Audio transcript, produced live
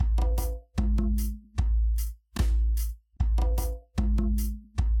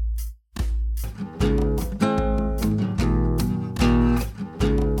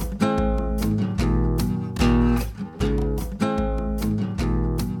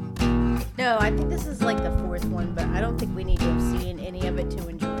No, I think this is like the fourth one, but I don't think we need to have seen any of it to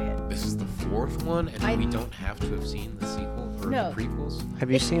enjoy it. This is the fourth one, and we don't have to have seen the sequel or the prequels. Have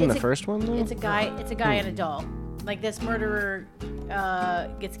you seen the first one though? It's a guy and a doll. Like this murderer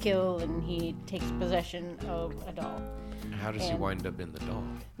gets killed and he takes possession of a doll. How does he wind up in the doll?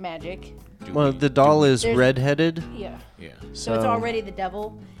 Magic. The doll is redheaded. Yeah. Yeah. So it's already the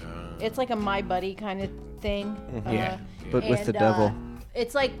devil. It's like a My Buddy kind of thing. But with the devil.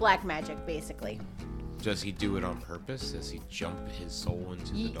 It's like black magic, basically. Does he do it on purpose? Does he jump his soul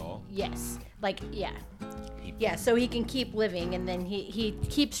into the doll? Yes. Yeah, so he can keep living, and then he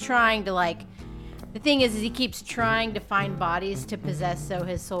keeps trying to, like... The thing is he keeps trying to find bodies to possess so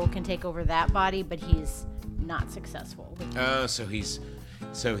his soul can take over that body, but he's not successful. So he's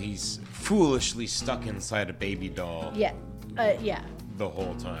foolishly stuck inside a baby doll. Yeah. Yeah. The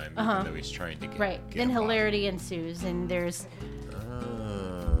whole time, even though he's trying to get Right. Then hilarity ensues, and there's...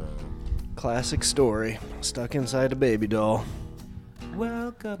 Classic story. Stuck inside a baby doll.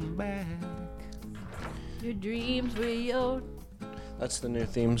 Welcome back. Your dreams were your... That's the new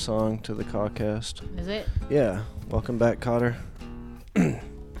theme song to the Coughcast. Is it? Yeah. Welcome back, Cotter. Yeah,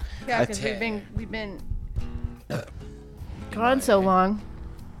 because we've been gone so long.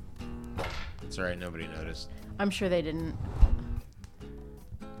 It's alright, nobody noticed. I'm sure they didn't.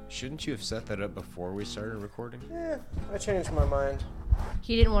 Shouldn't you have set that up before we started recording? Yeah, I changed my mind.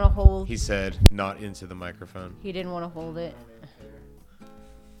 He didn't want to hold. He said, not into the microphone. He didn't want to hold it.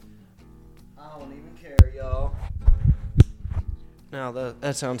 I don't even care, y'all. Now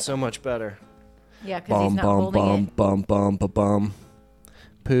that sounds so much better. Yeah, because he's not holding it. Bum.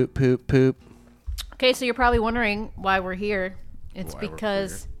 Poop, poop, poop. Okay, so you're probably wondering why we're here. It's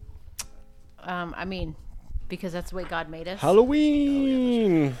because, because that's the way God made us.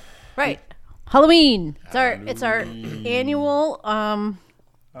 Halloween. Right. Halloween. It's our annual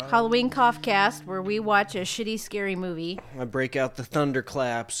Halloween Coughcast where we watch a shitty, scary movie. I break out the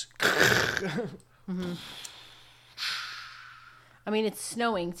thunderclaps. Mm-hmm. I mean, it's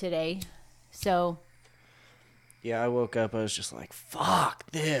snowing today, so... Yeah, I woke up, I was just like, fuck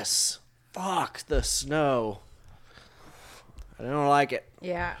this. Fuck the snow. I don't like it.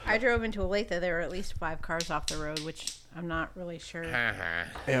 Yeah, I drove into Olathe. There were at least 5 cars off the road, which I'm not really sure. Yeah,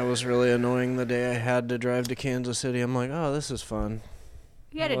 it was really annoying the day I had to drive to Kansas City. I'm like, oh, this is fun.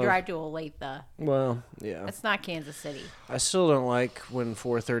 You had to drive to Olathe. Well, yeah. It's not Kansas City. I still don't like when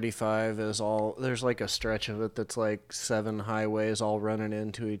 435 is all... There's like a stretch of it that's like 7 highways all running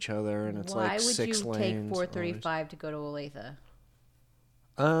into each other, and it's like 6 lanes. Why would you take 435 to go to Olathe?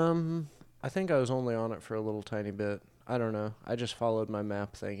 I think I was only on it for a little tiny bit. I don't know. I just followed my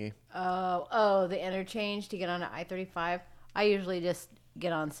map thingy. Oh, the interchange to get on I-35? I usually just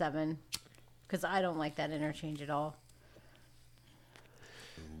get on 7 because I don't like that interchange at all.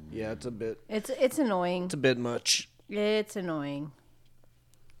 Yeah, it's a bit... It's annoying. It's a bit much. It's annoying.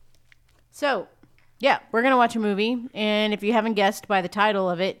 So, yeah, we're going to watch a movie. And if you haven't guessed by the title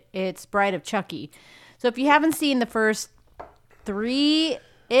of it, it's Bride of Chuckie. So if you haven't seen the first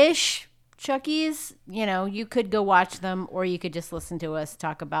 3-ish Chuckies, you could go watch them, or you could just listen to us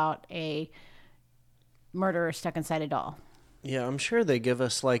talk about a murderer stuck inside a doll. Yeah, I'm sure they give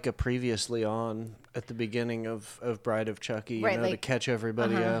us like a previously on at the beginning of Bride of Chuckie, to catch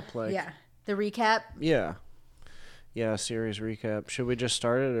everybody up. Yeah, the recap. Yeah, series recap. Should we just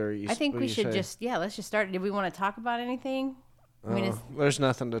start it, or I think we should let's just start. Did we want to talk about anything? I mean, there's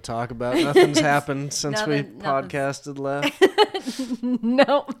nothing to talk about. Nothing's happened since we podcasted left.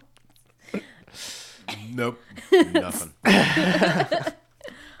 Nope. Nope. Nothing. Well,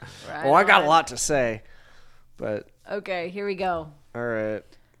 I got a lot to say, but... Okay, here we go. All right.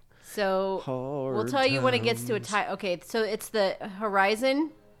 So we'll tell you when it gets to a time. Okay, so it's the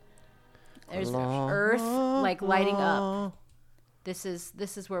horizon. There's Earth like lighting up. This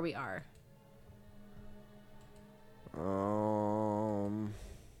is where we are.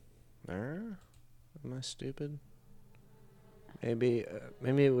 There? Am I stupid? Maybe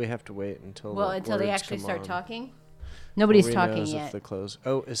we have to wait until until they actually start talking. Nobody's talking yet. If they close.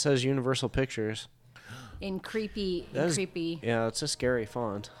 Oh, it says Universal Pictures. In creepy. Yeah, it's a scary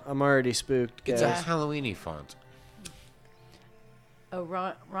font. I'm already spooked, guys. It's a Halloween-y font. Oh,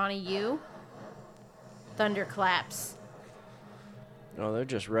 Ronnie, you? Thunderclaps. Oh, they're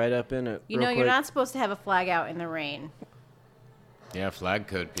just right up in it. You're not supposed to have a flag out in the rain. Yeah, flag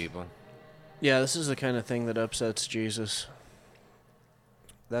code, people. Yeah, this is the kind of thing that upsets Jesus.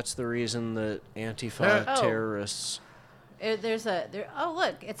 That's the reason that Antifa terrorists... Oh,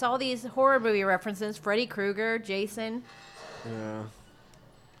 look, it's all these horror movie references. Freddy Krueger, Jason. Yeah.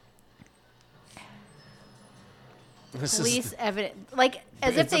 Police evidence, like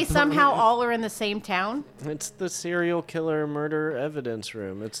as if they somehow all are in the same town. It's the serial killer murder evidence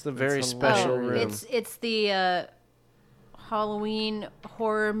room. It's the very special room. It's the Halloween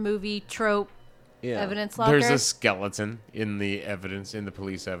horror movie trope evidence locker. There's a skeleton in the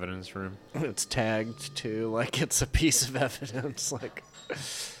police evidence room. It's tagged too, like it's a piece of evidence, like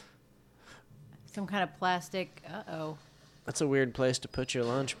some kind of plastic. That's a weird place to put your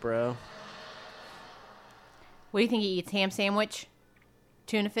lunch, bro. What do you think he eats? Ham sandwich,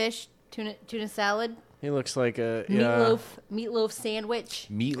 tuna fish, tuna salad. He looks like a meatloaf sandwich.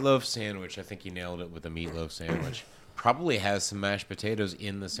 Meatloaf sandwich. I think he nailed it with a meatloaf sandwich. Probably has some mashed potatoes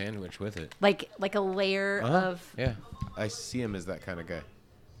in the sandwich with it. Like a layer of. Yeah, I see him as that kind of guy.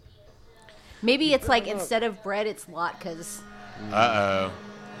 Maybe it's like instead of bread, it's latkes. Uh-oh.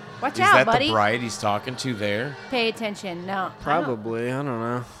 Watch Is out, that buddy. the bride he's talking to there? Pay attention. No. Probably. I don't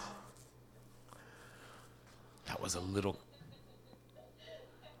know. That was a little...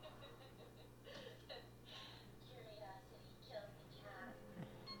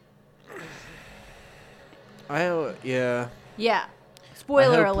 Yeah. Yeah.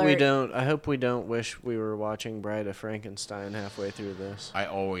 Spoiler alert. I hope we don't wish we were watching Bride of Frankenstein halfway through this. I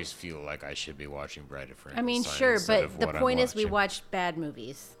always feel like I should be watching Bride of Frankenstein. I mean, sure, but the point is we watched bad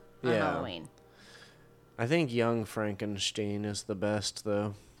movies on Halloween. I think Young Frankenstein is the best,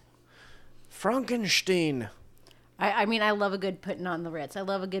 though. Frankenstein. I mean, I love a good putting on the Ritz. I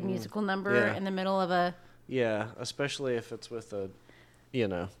love a good musical number in the middle of a... Yeah, especially if it's with a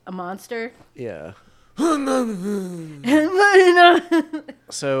a monster. Yeah.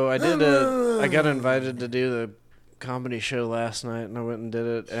 So I got invited to do the comedy show last night, and I went and did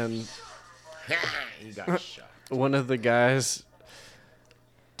it, and he got shot. One of the guys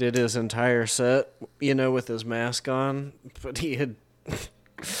did his entire set, with his mask on, but he had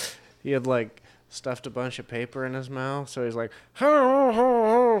like stuffed a bunch of paper in his mouth, so he's like,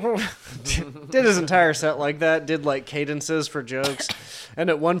 did his entire set like that, did like cadences for jokes, and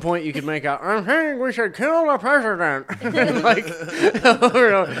at one point you could make out, I'm saying we should kill the president. I'm like,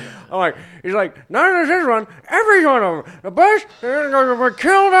 he's like, not this one, every one of them, the best, we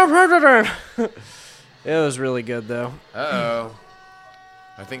kill the president. It was really good though. Uh-oh.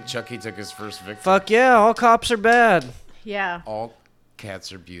 I think Chuckie took his first victim. Fuck yeah, all cops are bad. Yeah. All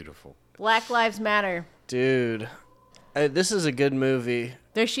cats are beautiful. Black Lives Matter. Dude, this is a good movie.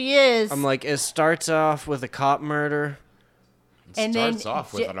 There she is. I'm like, it starts off with a cop murder. It starts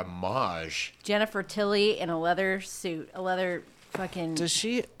off with an homage. Jennifer Tilly in a leather suit. A leather fucking... Does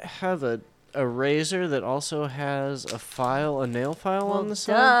she have a razor that also has a nail file on the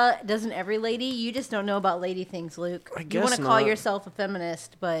side? Doesn't every lady? You just don't know about lady things, Luke. I guess you want to call not. yourself a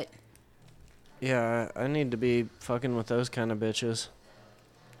feminist, but... Yeah, I need to be fucking with those kind of bitches.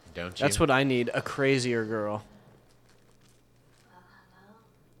 Don't you? That's what I need, a crazier girl.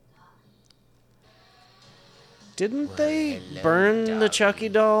 Didn't they burn the Chucky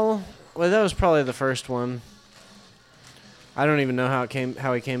doll? Well, that was probably the first one. I don't even know how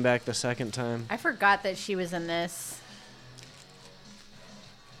he came back the second time. I forgot that she was in this.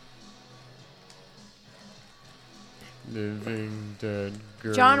 Living dead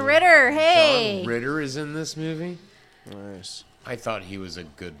girl. John Ritter, hey! John Ritter is in this movie? Nice. I thought he was a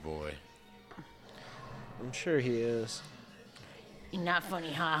good boy. I'm sure he is. You're not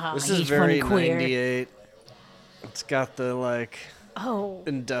funny, haha. This He's is very funny queer. 98. It's got the,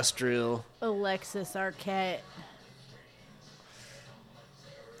 industrial. Alexis Arquette.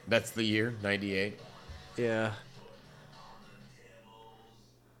 That's the year, 98. Yeah.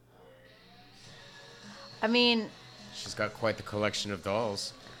 I mean... She's got quite the collection of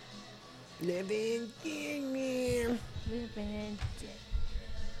dolls.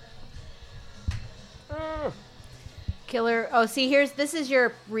 Killer. Oh, see, this is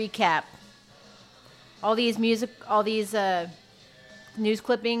your recap. All these news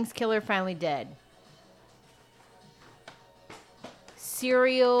clippings. Killer finally dead.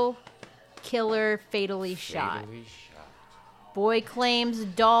 Serial killer fatally shot. Boy claims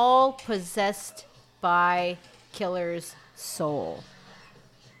doll possessed by killer's soul.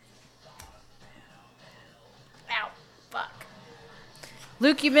 Ow, fuck.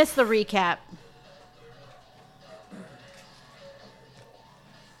 Luke, you missed the recap.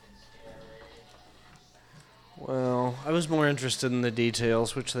 Well, I was more interested in the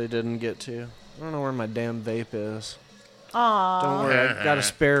details, which they didn't get to. I don't know where my damn vape is. Aww. Don't worry, I've got a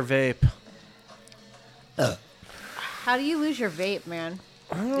spare vape. How do you lose your vape, man?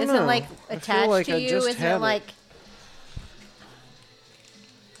 I don't Is know. it like I attached feel like to I you? just Is had it like...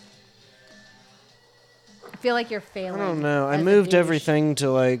 I feel like you're failing. I don't know. I as a moved douche. everything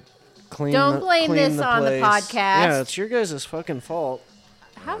to clean. Don't blame clean this the on the place. podcast. Yeah, it's your guys' fucking fault.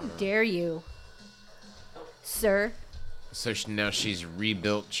 How dare you, sir? So now she's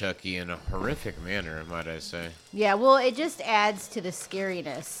rebuilt Chucky in a horrific manner, might I say. Yeah, well, it just adds to the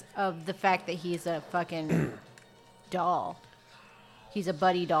scariness of the fact that he's a fucking doll. He's a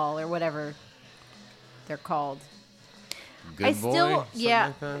buddy doll or whatever they're called. Good boy? Something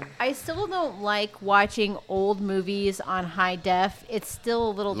like that? I still don't like watching old movies on high def. It's still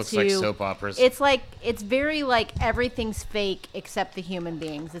a little Looks too... like soap operas. It's very like everything's fake except the human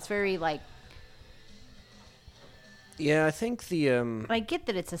beings. It's very like... Yeah, I think the I get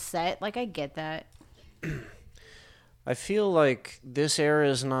that it's a set. Like, I get that. I feel like this era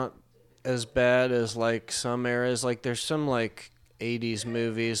is not as bad as like some eras. Like there's some like 80s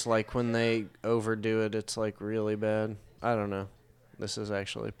movies like when they overdo it, it's like really bad. I don't know. This is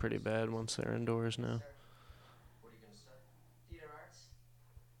actually pretty bad once they're indoors now.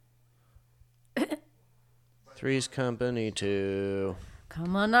 Three's Company 2.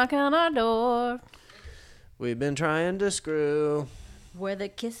 Come on, knock on our door. We've been trying to screw. Where the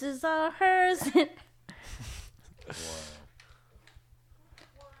kisses are hers.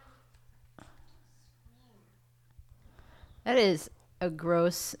 That is a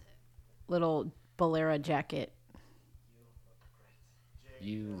gross little bolero jacket.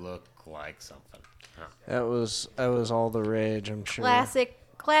 You look like something. Huh. That was all the rage, I'm sure.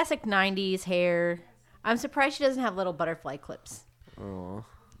 Classic 90s hair. I'm surprised she doesn't have little butterfly clips. Oh. No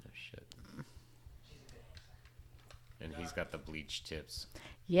shit. And he's got the bleached tips.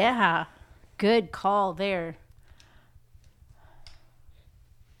 Yeah. Good call there.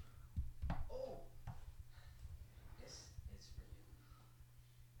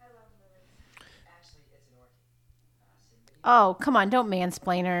 Oh, come on. Don't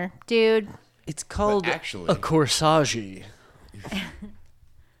mansplain her, dude. It's called actually- a corsage.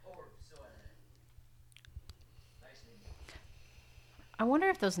 I wonder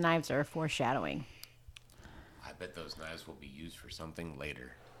if those knives are foreshadowing. I bet those knives will be used for something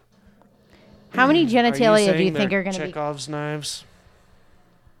later. How many Are genitalia do you saying think they're are going to be Chekhov's knives?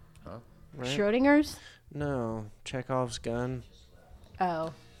 Huh? Right? Schrodinger's? No, Chekhov's gun.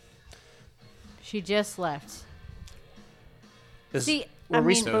 Oh. She just left. Is, See, were I we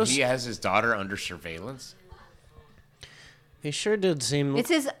mean- So supposed? he has his daughter under surveillance? He sure did seem. It's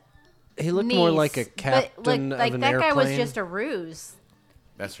his He looked more niece, like a but, captain like of an that airplane. guy was just a ruse.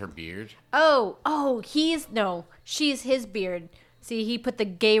 That's her beard? Oh, she's his beard. See, he put the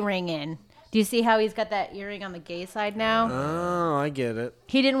gay ring in. Do you see how he's got that earring on the gay side now? Oh, I get it.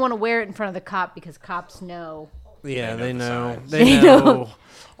 He didn't want to wear it in front of the cop because cops know. Yeah, They they know know. the signs. They know. know.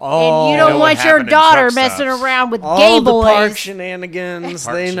 Oh, And you know don't what want your happened in daughter truck messing stops. around with all gay the park boys. shenanigans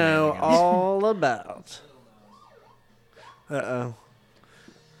Park they know shenanigans. all about. Uh-oh.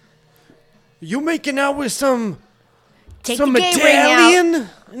 You making out with some Take some the gay ring out. Italian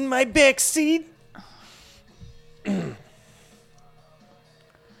in my back seat?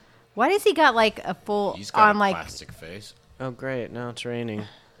 Why does he got like a full He's got on a like? plastic face. Oh great, now it's raining.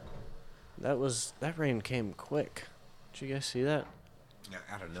 That rain came quick. Did you guys see that?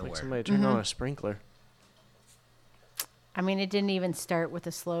 Out of Like nowhere. somebody turned Mm-hmm. on a sprinkler. I mean, it didn't even start with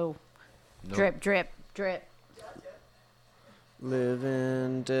a slow Nope. drip, drip, drip.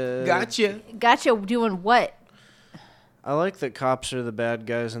 Living dead. Gotcha. Gotcha. Doing what? I like that cops are the bad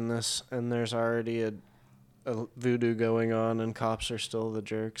guys in this, and there's already a voodoo going on, and cops are still the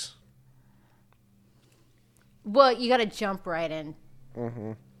jerks. Well, you got to jump right in.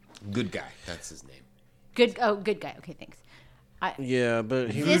 Good guy. That's his name. Good. Oh, good guy. Okay, thanks. Yeah, but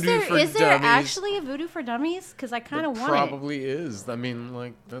he Is Voodoo for there dummies. actually a voodoo for dummies? Because I kind of want it. Probably is. I mean,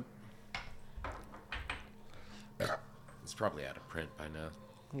 like that. It's probably out of print by now.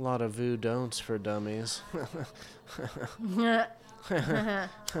 a lot of voodoo don'ts for dummies.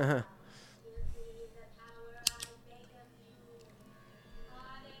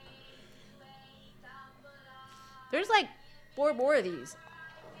 There's like 4 more of these.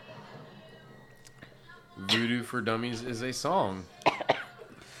 Voodoo for Dummies is a song.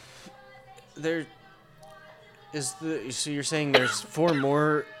 There is so you're saying there's 4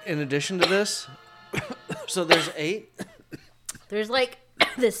 more in addition to this? So there's 8? There's like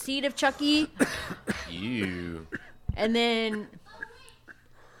the seed of Chuckie, You. and then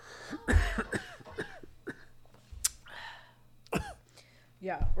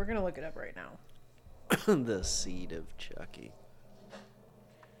yeah, we're gonna look it up right now. The seed of Chuckie.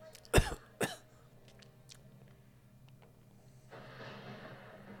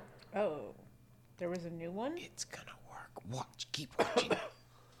 Oh, there was a new one. It's gonna work. Watch. Keep watching.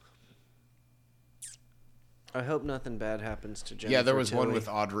 I hope nothing bad happens to Jennifer. Yeah, there was Tilly. one with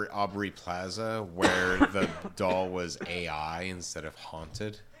Aubrey Plaza where the doll was AI instead of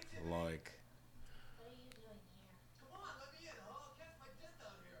haunted. Like,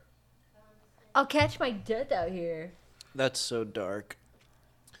 I'll catch my death out here. That's so dark.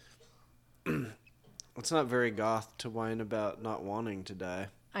 It's not very goth to whine about not wanting to die.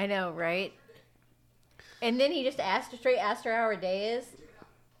 I know, right? And then he just asked her how her day is.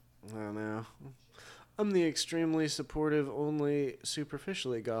 I don't know. I'm the extremely supportive, only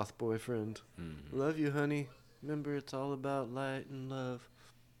superficially goth boyfriend. Love you, honey. Remember, it's all about light and love.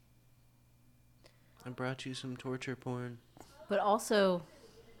 I brought you some torture porn. But also,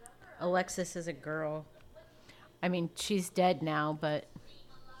 Alexis is a girl. I mean, she's dead now, but...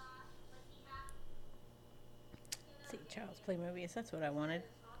 Let's see, Child's Play movies. That's what I wanted.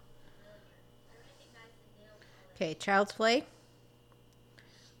 Okay, Child's Play.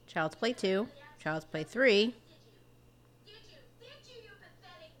 Child's Play 2. Child's Play 3.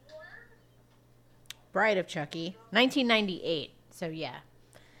 Bride of Chuckie. 1998. So, yeah.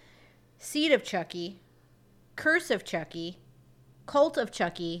 Seed of Chuckie. Curse of Chuckie. Cult of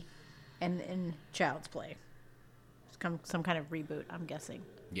Chuckie. And Child's Play. Some kind of reboot, I'm guessing.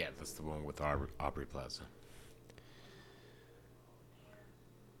 yeah, that's the one with Aubrey Plaza.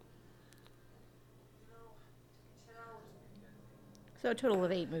 So a total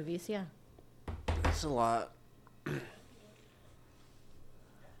of 8 movies, yeah. That's a lot.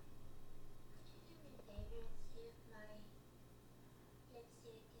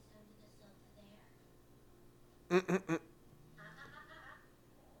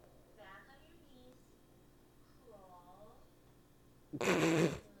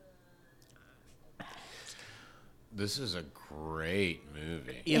 This is a great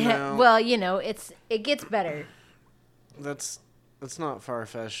movie. You know, Well, it gets better. that's not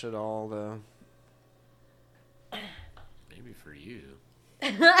far-fetched at all, though. Maybe for you.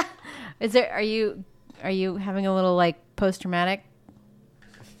 Are you having a little like post-traumatic?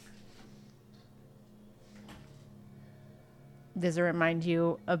 Does it remind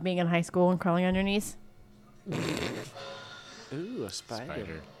you of being in high school and crawling on your knees? Ooh, a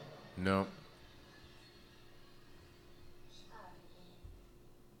spider. No.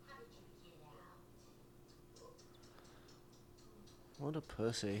 What a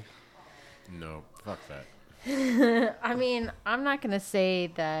pussy. No. Fuck that. I mean, I'm not going to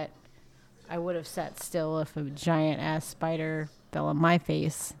say that I would have sat still if a giant-ass spider fell on my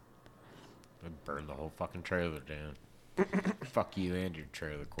face. I'd burn the whole fucking trailer down. Fuck you and your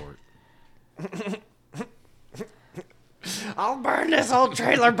trailer court. I'll burn this whole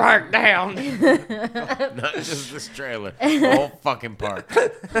trailer park down. Not just this trailer. The whole fucking park.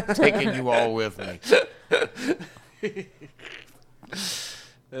 Taking you all with me.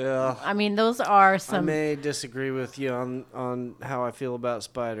 Yeah. I mean, those are I some... may disagree with you on how I feel about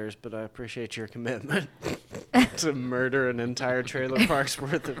spiders, but I appreciate your commitment to murder an entire trailer park's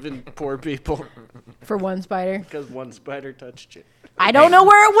worth of poor people For one spider. because one spider touched you. I don't know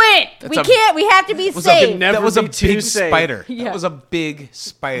where it went. We have to be safe. That was a be too big safe. spider. Yeah. That was a big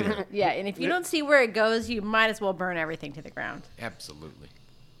spider. Yeah, and if you don't see where it goes, you might as well burn everything to the ground. Absolutely.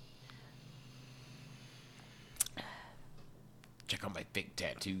 Check out my fake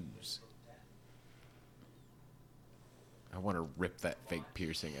tattoos. I want to rip that fake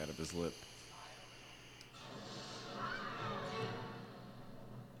piercing out of his lip.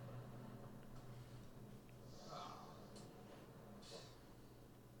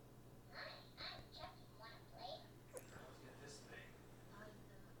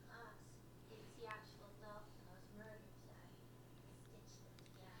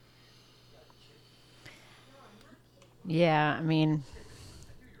 Yeah, I mean...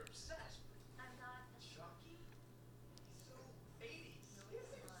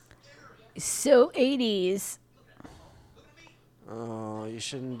 So 80s. Oh, you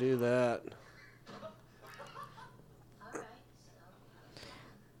shouldn't do that.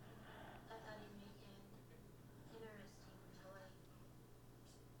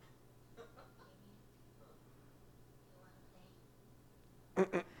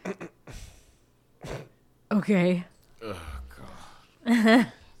 Okay. Oh, God.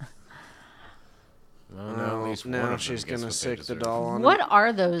 Well, now at least one Now of she's them gets gonna what they sick the deserve. doll on What him.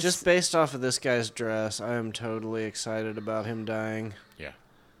 are those? Just based off of this guy's dress, I am totally excited about him dying. Yeah.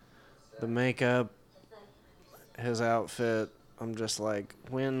 The makeup, his outfit. I'm just like,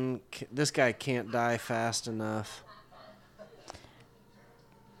 this guy can't die fast enough.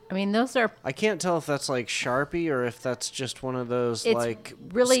 I mean, those are... I can't tell if that's like Sharpie or if that's just one of those It's like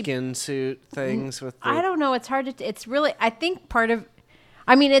really- skin suit things with the... I don't know. It's hard to... It's really... I think part of...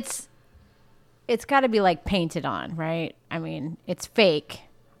 I mean, it's... it's got to be like painted on, right? I mean, it's fake,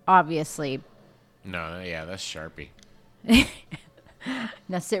 obviously. No, yeah, that's Sharpie.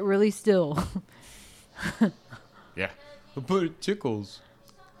 Now sit really still. Yeah. But it tickles.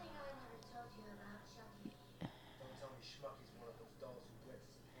 Something I never told you about Chuckie. Don't tell me Schmucky's one of those dolls who wets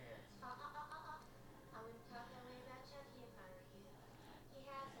his pants. I wouldn't talk that way about Chuckie if I were you. He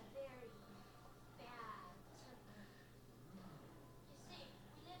has a very bad temper. You see,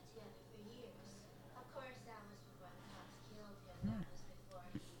 we lived together for years. Of course, that was before the cops killed him. That was before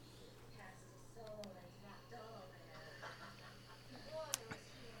he passed his soul and he's not dull over there. Before there was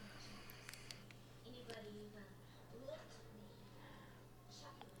fear and jealousy. Anybody even looked at me,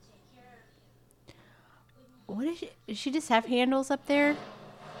 Chuckie would take care of you. What is she? Does she just have handles up there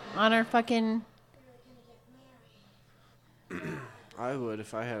on her fucking? We were gonna get married. I would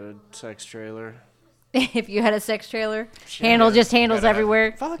if I had a sex trailer. If you had a sex trailer, just handles Gotta have-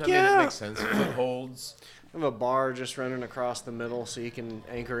 everywhere. Fuck I mean, it makes sense. Footholds. I have a bar just running across the middle so you can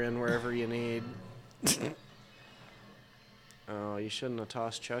anchor in wherever you need. Oh, you shouldn't have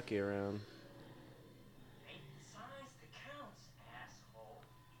tossed Chucky around. Ain't the size that counts, asshole.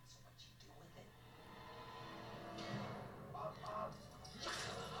 It's what you do with it.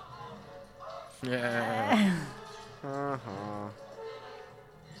 Yeah. Uh-huh.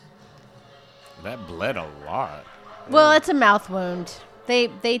 That bled a lot. Well, it's a mouth wound. They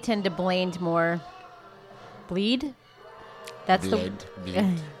tend to bleed more. Bleed? That's Bled.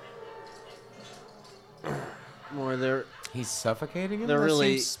 More they're He's suffocating him? They're That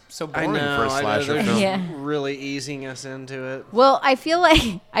really- seems so I boring know, for a slasher they're film. just Yeah. really easing us into it. Well, I feel like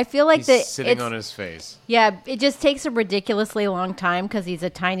He's that sitting it's on his face. yeah. It just takes a ridiculously long time because he's a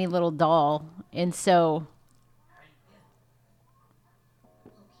tiny little doll, and so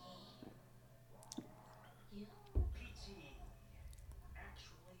Peachy.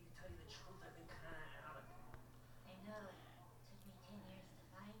 Actually, to tell you the truth, I've been kind of out of it. I know it. Took me 10 years to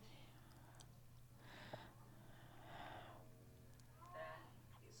find you. That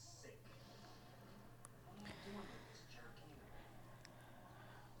is sick. What are you doing with this jerk anyway?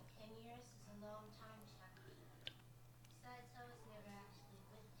 10 years is a long time, Chuckie. Besides, I was never actually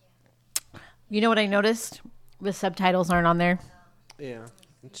with you. you know what I noticed? The subtitles aren't on there. Yeah,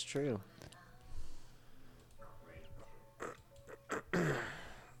 it's true.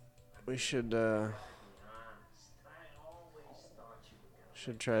 We should Honest, I always thought you were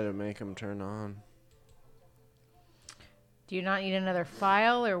gonna. try to make them turn on. Do you not need another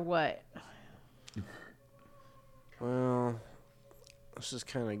file or what? Well, this is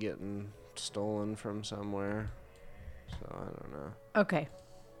kind of getting stolen from somewhere, so I don't know. Okay.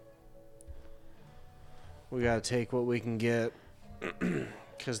 We gotta take what we can get,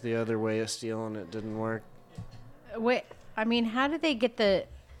 because the other way of stealing it didn't work. Wait. I mean, how did they get the?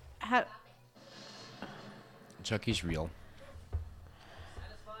 How? Chucky's real.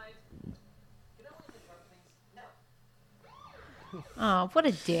 Satisfied? Can I look at the truck, please? No. Oh, what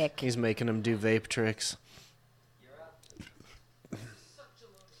a dick. He's making them do vape tricks. You're up. Such a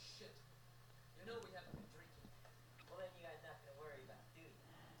load of shit. You know we haven't been drinking. Well, then you got nothing to worry about, do you?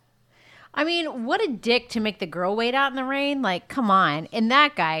 I mean, what a dick to make the girl wait out in the rain. Like, come on. And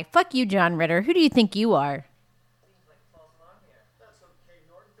that guy, fuck you, John Ritter. Who do you think you are? Seems like a false alarm here. That's okay,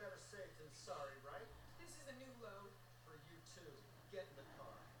 Norton. Better safe than sorry, right? This is a new load for you too. Get in the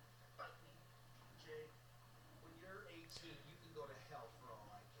car. Jake, when you're 18, you can go to hell for all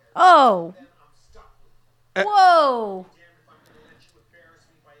I care. Oh. Then I'm stuck with you. Whoa. Damn if I'm gonna let you embarrass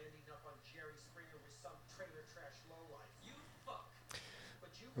me by ending up on Jerry Springer with some trailer trash lowlife. You fuck. But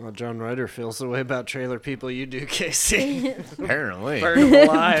you Well, John Ryder feels the way about trailer people you do, Casey. Apparently. Burn them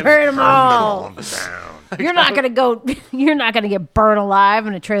alive. Burn them all. Down. You're not gonna go. You're not gonna get burned alive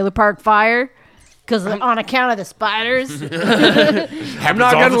in a trailer park fire, because on account of the spiders. I'm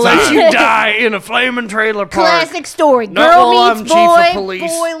not gonna let you die in a flaming trailer park. Classic story. Not Girl while meets I'm chief of boy.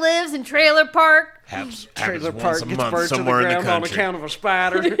 police. Boy lives in trailer park. Happens Trailer once park a gets month burnt to the somewhere in the ground on country. account of a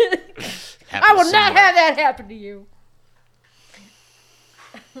spider. I Happens will not somewhere. have that happen to you.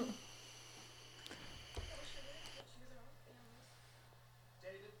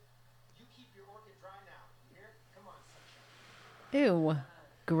 David, you keep your orchid dry now. You hear? Come on, sunshine. Ew.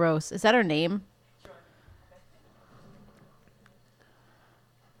 Gross. Is that her name?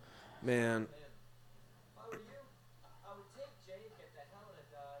 Man, If I were you, I would take Jay, get the hell out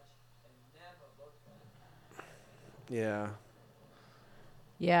of Dodge, and never look back. yeah.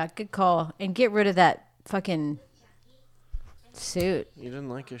 Yeah, good call. And get rid of that fucking suit. You didn't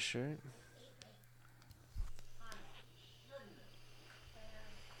like his shirt?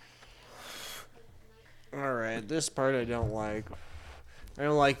 Alright, this part I don't like. I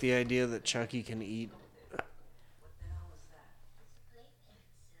don't like the idea that Chucky can eat. What the hell is that? Playpen,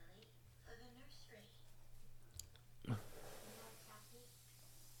 silly. For the nursery. You know, Chucky,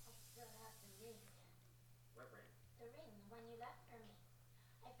 I still have the ring. What ring? The ring, the one you left for me.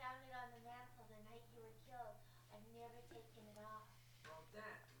 I found it on the mantle the night you were killed. I've never taken it off. Oh,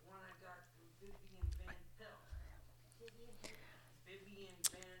 that. The one I got from Vivian Van Pelt. Vivian, Vivian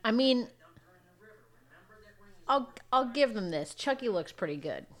Van I mean, dumped her in the river. Remember that ring is I'll give them this. Chucky looks pretty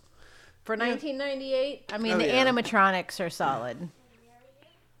good. For 1998, I mean, Oh, the yeah. animatronics are solid.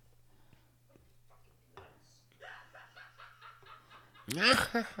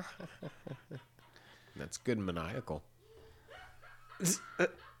 That's good maniacal.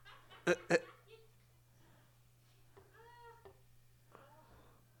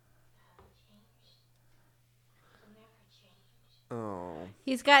 Oh.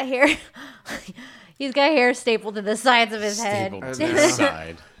 He's got hair. He's got hair stapled to the sides of his head. Stapled I to know. the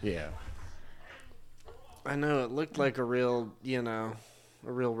side. Yeah. I know it looked like a real, a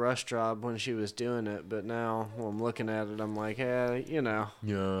real rush job when she was doing it, but now when I'm looking at it, I'm like, Yeah.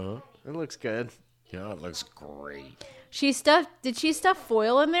 it looks good. Yeah, it looks great. Did she stuff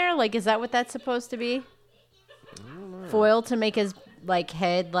foil in there? Like, is that what that's supposed to be? Foil to make his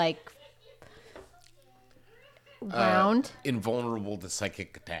head round. Invulnerable to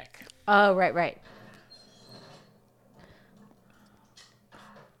psychic attack. Oh, right.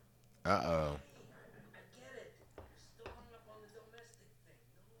 Uh-oh. I get it. Still hung up on the domestic thing.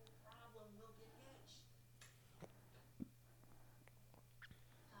 No problem. We'll get hitched.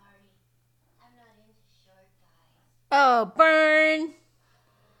 sorry. I'm not into short guys. Oh, burn!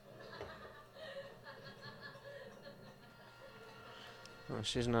 Oh,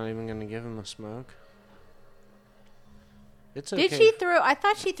 she's not even going to give him a smoke. It's okay. Did she throw? I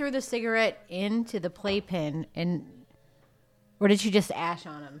thought she threw the cigarette into the playpen, or did she just ash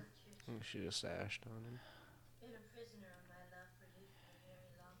on him? She just ashed on him. Been a prisoner of my love for you for a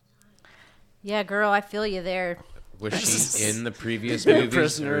very long time. Yeah, girl, I feel you there. Was she in the previous Been a movies?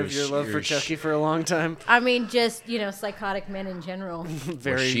 prisoner or of your is love she- for or is Chucky for a long time. I mean, just psychotic men in general.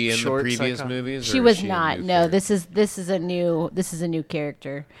 Very Was she in the short previous psycho- movies? She or was is a not. new No, character? this is a new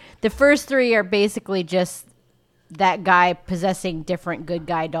character. The first three are basically just that guy possessing different good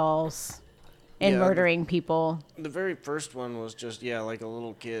guy dolls and Yeah. murdering people. The very first one was just, like a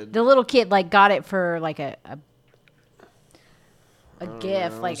little kid. The little kid got it for a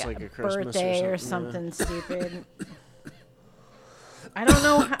gift, know, like it's a, like a Christmas or birthday or something, something stupid. I don't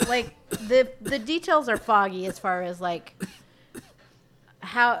know how, the details are foggy as far as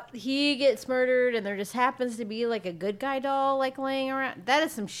how he gets murdered and there just happens to be a good guy doll laying around. That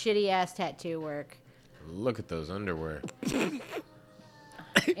is some shitty ass tattoo work. Look at those underwear.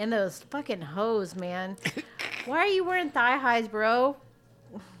 And those fucking hoes, man. Why are you wearing thigh highs, bro?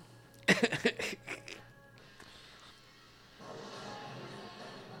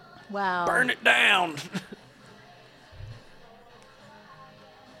 Wow. Burn it down!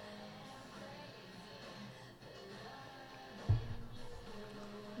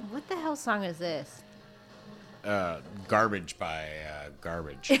 What the hell song is this? Garbage by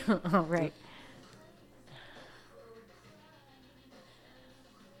Garbage. Oh, right.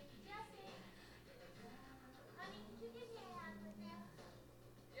 Honey, could you give me a hand with this?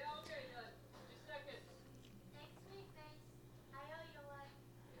 Yeah, okay, 2 seconds. Thanks, sweet face. I owe you one.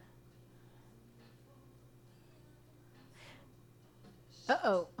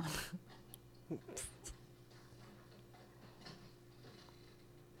 Uh-oh.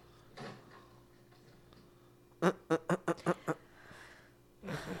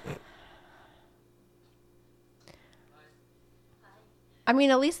 I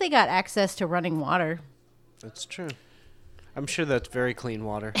mean, at least they got access to running water. That's true. I'm sure that's very clean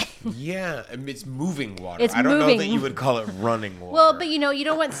water. Yeah, I mean, it's moving water. It's I don't know that moving. you would call it running water. Well, but you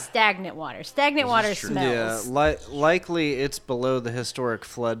don't want stagnant water. Stagnant water is true. Yeah, smells. likely it's below the historic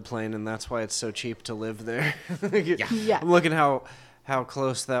floodplain, and that's why it's so cheap to live there. Yeah. I'm looking how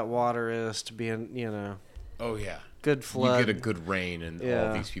close that water is to being, Oh yeah, good flood. you get a good rain, and Yeah.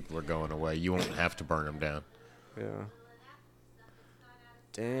 all these people are going away. You won't have to burn them down. Yeah.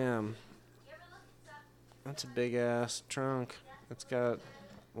 Damn. That's a big ass trunk. It's got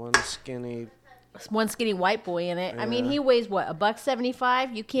one skinny, One skinny white boy in it. I mean, Yeah. he weighs what,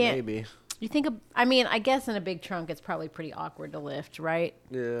 $1.75? You can't. maybe. You think? I mean, I guess in a big trunk, it's probably pretty awkward to lift, right?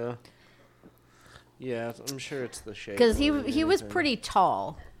 Yeah. Yeah, I'm sure it's the shape. Because more than he was anything. pretty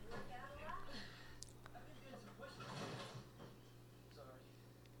tall.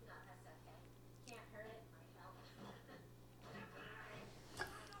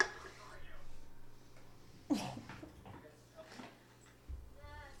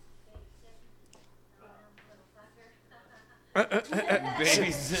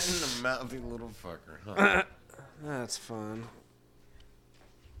 Babysitting a mouthy little fucker, huh? That's fun.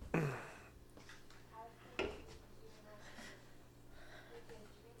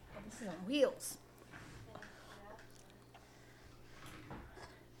 This is on wheels.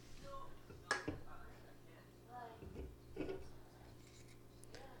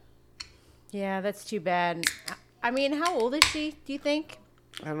 Yeah, that's too bad. I mean, how old is she, do you think?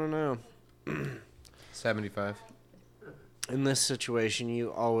 I don't know. 75. In this situation,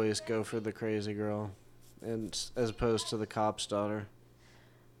 you always go for the crazy girl, and as opposed to the cop's daughter.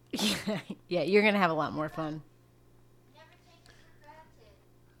 Yeah, you're going to have a lot more fun. Never take it for granted.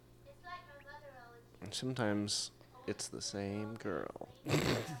 It's like my mother always used Sometimes it's the same girl.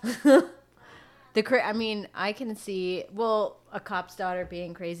 I mean, I can see, a cop's daughter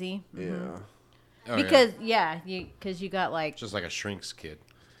being crazy. Yeah. Oh, Because, yeah. because you got like, Just like a shrink's kid.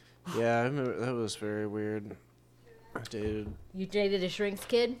 Yeah, I remember that was very weird. I dated you dated a shrink's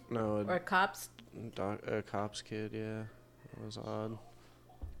kid? no Or a cop's? a cop's kid. Yeah, it was odd.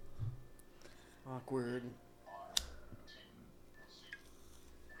 Awkward.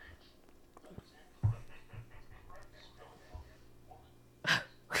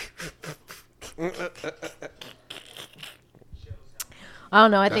 I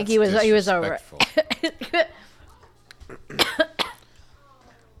don't know. I think he was all right. disrespectful.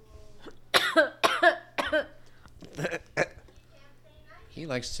 He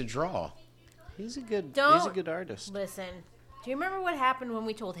likes to draw. He's a good Don't- artist. Listen, do you remember what happened when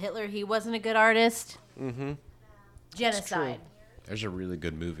we told Hitler he wasn't a good artist? Mm-hmm. Genocide. There's a really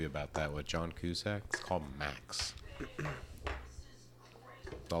good movie about that with John Cusack. It's called Max.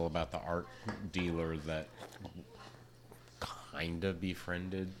 It's all about the art dealer that kind of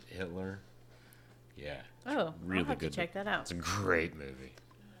befriended Hitler. Yeah. Oh, really I'll have good. to check that out. It's a great movie.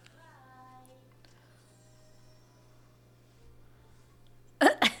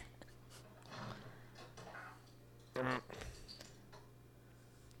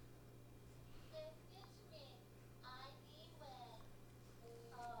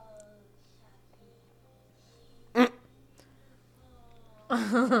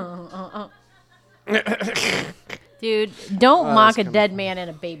 Dude, don't Oh, mock that's a kinda dead man and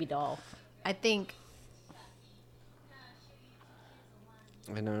a baby doll. I think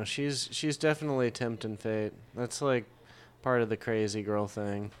I know she's definitely tempting fate. That's like part of the crazy girl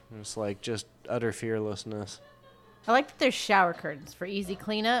thing. It's like just utter fearlessness. I like that there's shower curtains for easy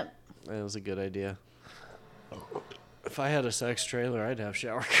cleanup. That was a good idea. If I had a sex trailer, I'd have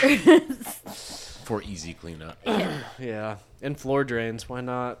shower curtains. For easy cleanup. Yeah, and floor drains. Why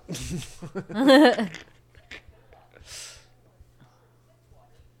not?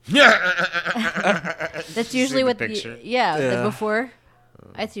 That's usually the what picture? the Yeah. before.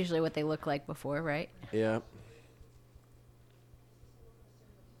 That's usually what they look like before, right? Yeah.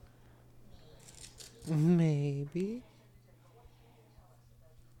 Maybe.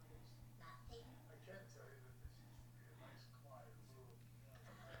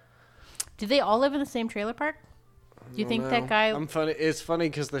 Do they all live in the same trailer park? Do you think that guy? I'm funny. It's funny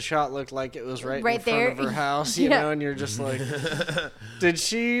because the shot looked like it was right in Right front there? of her house, you Yeah. know, and you're just like, did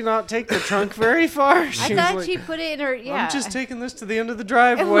she not take the trunk very far? I She was thought like, she put it in her. Yeah. I'm just taking this to the end of the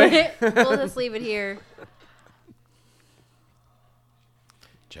driveway. We'll just leave it here.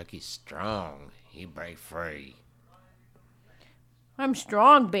 Chucky's strong. He break free. I'm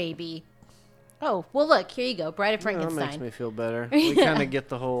strong, baby. Oh, well, look, here you go. Bride of That makes Frankenstein. me feel better. We kind of get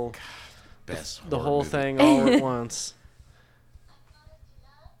the whole Best the horror whole movie. thing all at once. love,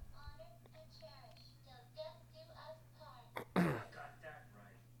 honor, and cherish till death do us part. Got that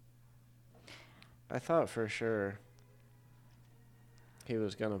right. I thought for sure he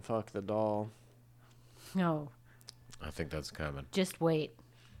was gonna fuck the doll. No, I think that's coming. just wait.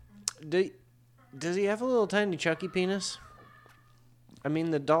 Does he have a little tiny Chucky penis? I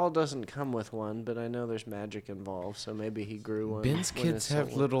mean, the doll doesn't come with one, but I know there's magic involved, so maybe he grew one. Ben's when kids his have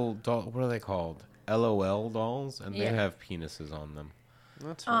soul- little what are they called? LOL dolls, and they Yeah. have penises on them.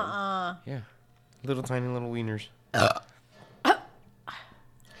 That's fine. Yeah, little tiny little wieners.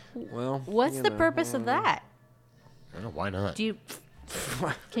 Well, What's you the know, purpose of that? I don't know, why not? Do you?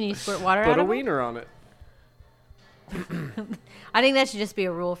 Can you squirt water Put out a of 'em? wiener on it. I think that should just be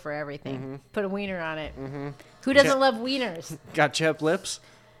a rule for everything. Mm-hmm. Put a wiener on it. Who doesn't love wieners? Got chapped lips?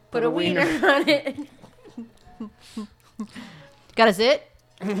 Put a wiener on it. Got a zit?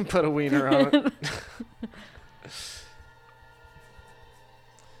 Put a wiener on it.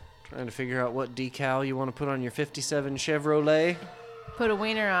 Trying to figure out what decal you want to put on your 57 Chevrolet. Put a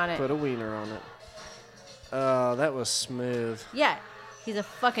wiener on it. Put a wiener on it. Oh, that was smooth. Yeah, he's a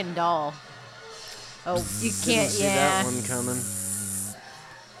fucking doll. Oh, you Didn't can't. see Yeah, that one coming.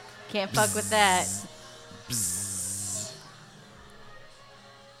 can't fuck with that.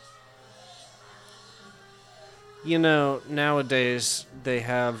 You know, nowadays they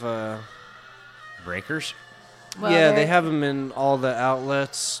have, Breakers? Well, yeah, they're- they have them in all the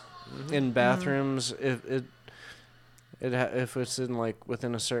outlets, in bathrooms. If it's in like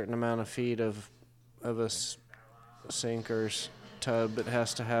within a certain amount of feet of a sink or tub, it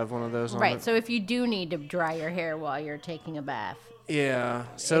has to have one of those on Right. it. So if you do need to dry your hair while you're taking a bath, Yeah.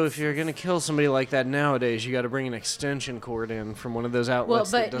 So if you're gonna kill somebody like that nowadays, you got to bring an extension cord in from one of those well,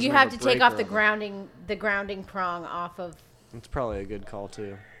 outlets. that but doesn't you have a to take off breaker the on it. grounding prong off of. It's probably a good call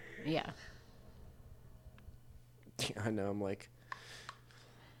too. Yeah. I know. I'm like,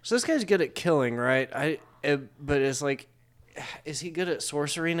 so this guy's good at killing, right? But it's like, is he good at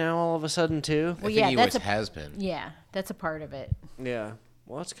sorcery now? All of a sudden, too? I Well, think yeah, he that's always has been. Yeah, that's a part of it. Yeah.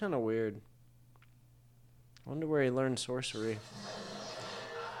 Well, that's kind of weird. I wonder where he learned sorcery.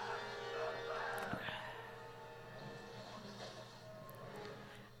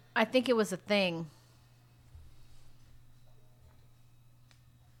 I think it was a thing.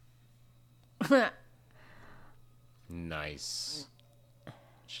 Nice.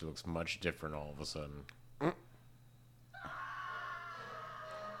 She looks much different all of a sudden.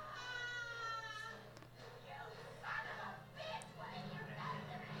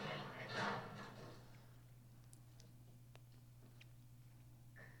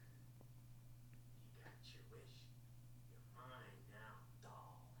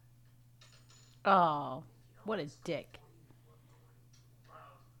 Oh, what a dick.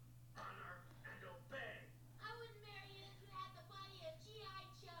 I wouldn't marry you if you had the body of G.I.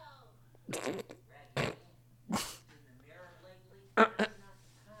 Joe. In the mirror lately, not the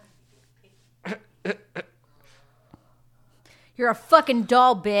time to get picky. You're a fucking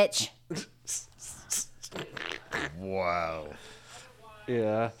doll, bitch. Wow.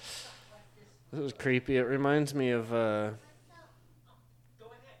 Yeah. This is creepy. It reminds me of the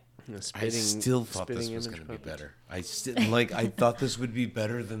I still thought this spitting was image going to be puppets. better. I thought this would be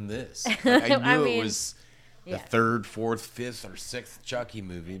better than this. Like, I knew I mean, it was the yeah. third, fourth, fifth, or sixth Chucky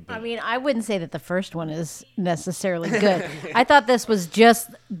movie. But I mean, I wouldn't say that the first one is necessarily good. I thought this was just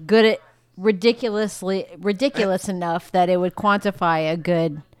good at ridiculous enough that it would quantify a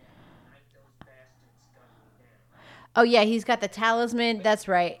good. Oh yeah, he's got the talisman. That's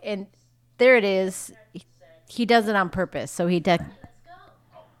right, and there it is. He does it on purpose, so he does. Let's go.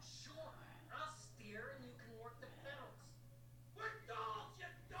 Oh, sure. I'll steer and you can work the pedals. We're dolls, you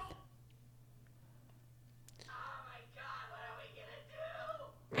don't. Oh my God, what are we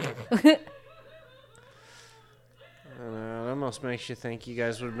gonna do? I don't know. It almost makes you think you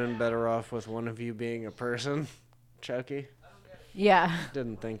guys would have been better off with one of you being a person. Chucky Yeah.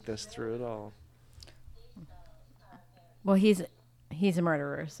 didn't think this through at all. Well, he's a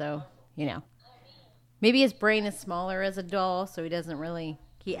murderer, so you know. Maybe his brain is smaller as a doll, so he doesn't really.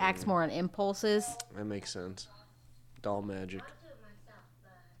 He acts more on impulses. That makes sense. Doll magic. I'll do it myself,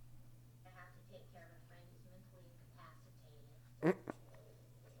 but I have to take care of a friend who's mentally incapacitated.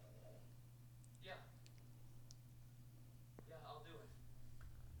 Yeah. Yeah, I'll do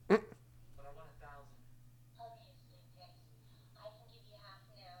it. But I want 1,000. Obviously, Jackie. I can give you half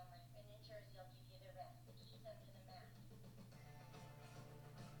now. My friend in Jersey will give you the rest. The key's under the mat.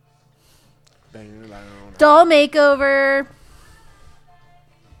 Bang, bang. Doll makeover.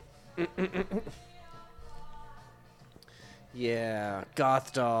 Yeah,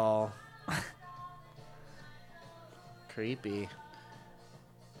 goth doll. Creepy.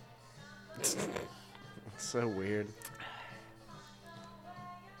 So weird.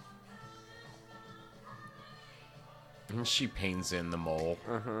 she paints in the mole.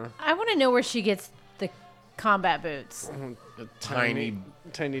 I want to know where she gets the combat boots. A tiny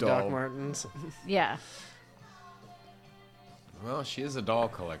Tiny doll. Doc Martens. Yeah. Well, she is a doll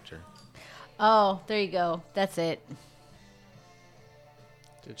collector. Oh, there you go. That's it.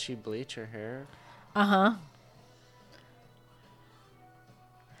 Did she bleach her hair? Uh-huh.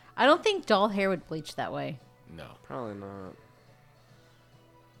 I don't think doll hair would bleach that way. No. Probably not.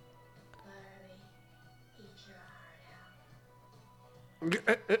 Barbie, eat your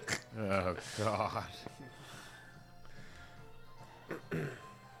heart out. Oh, God.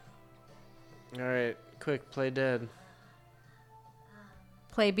 All right, quick, play dead.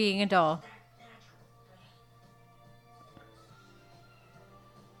 Play being a doll.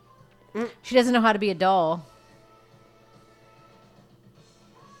 She doesn't know how to be a doll.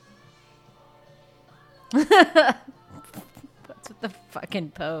 What's with the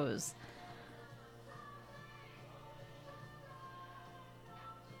fucking pose?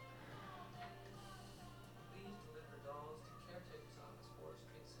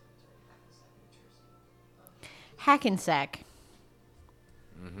 Hackensack.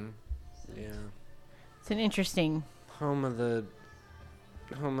 Yeah. It's an interesting. Home of the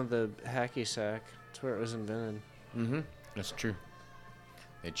hacky sack. That's where it was invented. That's true.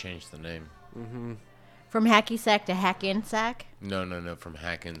 They changed the name. From hacky sack to Hackensack? No. From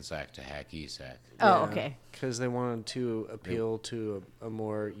Hackensack to Hacky Sack. Oh, okay. Because they wanted to appeal to a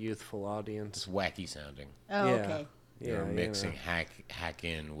more youthful It's audience. wacky sounding. Oh, Yeah. okay. They're Yeah, mixing hack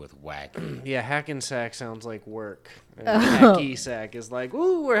in with wacky. Yeah, Hackensack sounds like work. And Oh. hacky sack is like,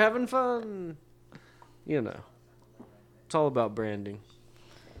 ooh, we're having fun. You know. It's all about branding.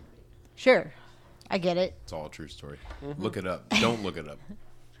 Sure. I get it. It's all a true story. Look it up. Don't look it up.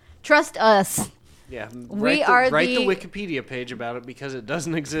 Trust us. Yeah, We write are the the- Wikipedia page about it because it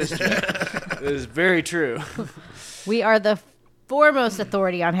doesn't exist yet. It is very true. We are the foremost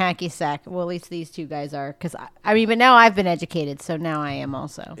authority on hacky sack. Well, at least these two guys are. Because, I mean, but now I've been educated, so now I am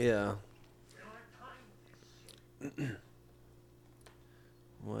also. Yeah.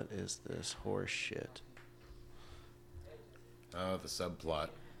 What is this horse shit? Oh, the subplot.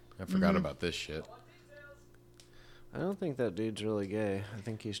 I forgot about this shit. I don't think that dude's really gay. I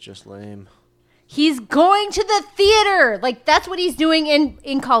think he's just lame. He's going to the theater. Like, that's what he's doing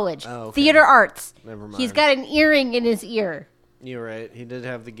in college. Oh, okay. Theater arts. Never mind. He's got an earring in his ear. You're right. He did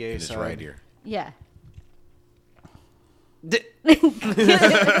have the gay It's side. right here. Yeah.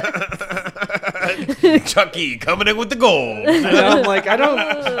 Chuckie coming in with the gold. And I'm like, I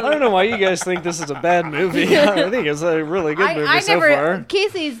don't know why you guys think this is a bad movie. I think it's a really good movie I so never. far.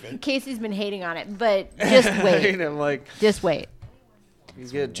 Casey's been hating on it, but just wait. And I'm like, Just wait. you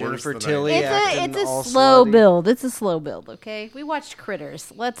get worse Jennifer than I Tilly It's acting a all slow slutty. build. It's a slow build. Okay, we watched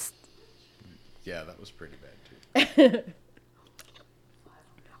Critters. Let's. Yeah, that was pretty bad too.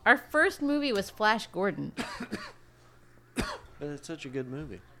 Our first movie was Flash Gordon. But it's such a good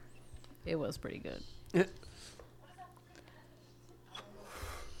movie. It was pretty good.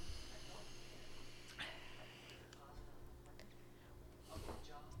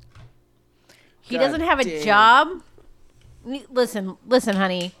 He God doesn't have a damn. job. Listen,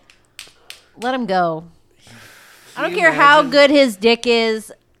 honey. Let him go. I don't you care how imagine- good his dick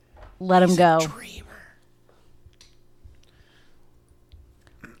is. Let him go. Dreamer.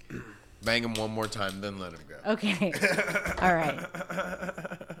 Bang him one more time, then let him go. Okay. All right.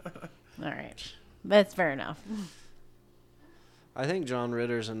 All right. That's fair enough. I think John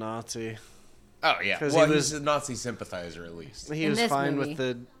Ritter's a Nazi. Oh yeah, 'Cause well, he was- he's a Nazi sympathizer at least. He In was this fine movie. with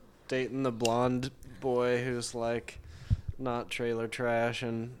the dating the blonde boy who's like not trailer trash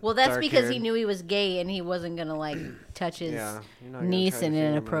and Well, that's because he dark-haired. knew. he was gay and he wasn't going to, like, touch his Yeah, you're not gonna niece try to in finger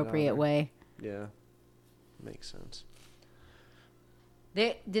an my appropriate daughter. way. Yeah, makes sense.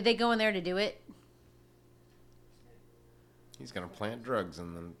 Did they go in there to do it? He's gonna plant drugs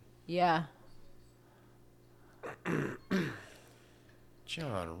and then Yeah.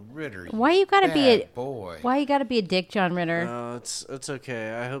 John Ritter. Why you gotta be a bad boy? Why you gotta be a dick, John Ritter? No, it's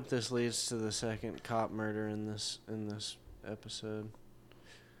okay. I hope this leads to the second cop murder in this episode.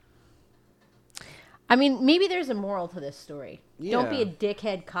 I mean, maybe there's a moral to this story. Don't be a Yeah.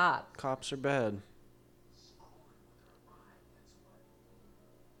 dickhead cop. Cops are bad.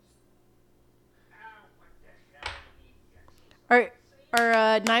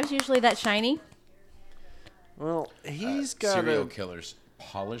 Are knives usually that shiny? Well, he's got serial a killers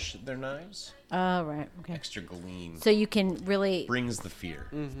polish their knives. Oh, right. Okay. Extra gleam So you can really. brings the fear.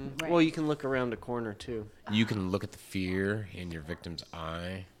 Right. Well, you can look around a corner too. You can look at the fear in your victim's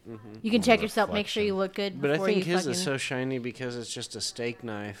eye. You can check the yourself, make sure you look good. But I before think you his fucking... is so shiny because it's just a steak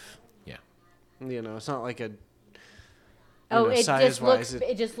knife. Yeah. You know, it's not like a. Oh, know, it just size-wise, looks. it-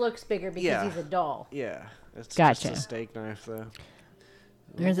 It just looks bigger because Yeah. he's a doll. Yeah, it's Gotcha. just a steak knife though.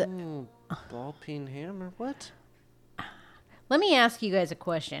 There's a. Ooh, ball peen hammer. What? Let me ask you guys a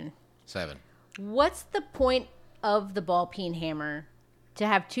question. 7. What's the point of the ball peen hammer? To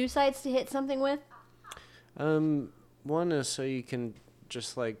have two sides to hit something with? One is so you can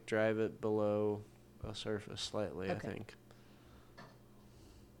just like drive it below a surface slightly. Okay. I think.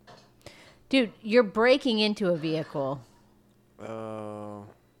 Dude, you're breaking into a vehicle. Oh.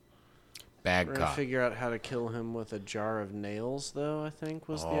 Bad We're gonna cop. figure out how to kill him with a jar of nails, though. I think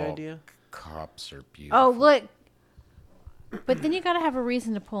was the idea. Cops are beautiful. Oh, look. But then you gotta have a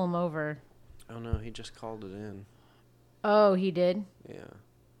reason to pull him over. Oh no, he just called it in. Oh, he did? Yeah.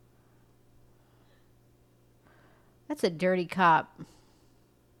 That's a dirty cop.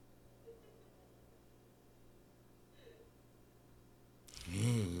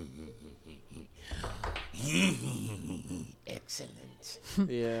 Excellent.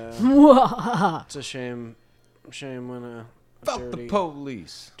 Yeah. It's a shame. Shame when a Fuck the dirty,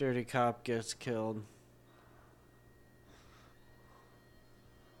 police. dirty cop gets killed.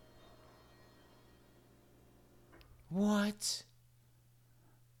 What?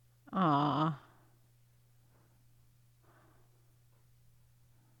 Aw.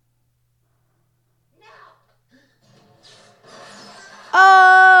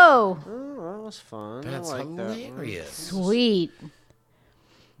 Oh, Oh, that was fun. That's I like that one. hilarious. sweet.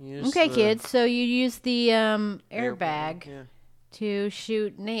 Use Okay, the kids. So you use the airbag Yeah. to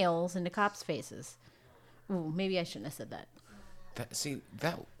shoot nails into cops' faces. Ooh, maybe I shouldn't have said that.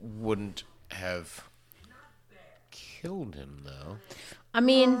 That wouldn't have killed him, though. I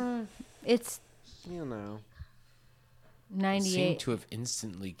mean, it's You know. It 98. seemed to have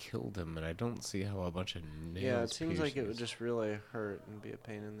instantly killed him, and I don't see how a bunch of nails. Yeah, it seems like it would piercings- just really hurt and be a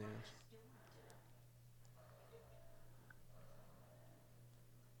pain in the ass.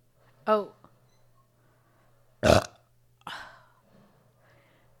 Oh.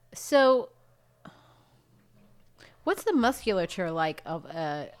 So, what's the musculature like of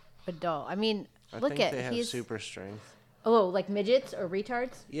a doll? I mean, I look think at they have he's super strength. oh, like midgets or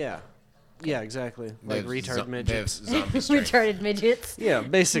retards? Yeah. Yeah, exactly. They Like have retard They have midgets. zombie strength. Retarded midgets. Yeah,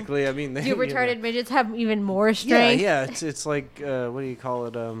 basically. I mean, they Do you know. retarded midgets have even more Yeah, strength? yeah. It's like what do you call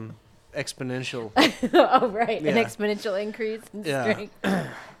it? Exponential. Oh, right. An Yeah. exponential increase in Yeah. strength.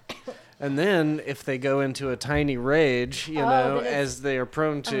 And then if they go into a tiny rage, you Oh, know, then it's- as they are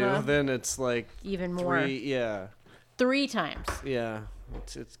prone to, Uh-huh. then it's like Even more. yeah, 3 times yeah. It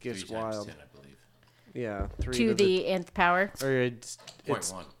gets 3 times wild. 10, I believe. Yeah, 3 to the nth power. or it's Point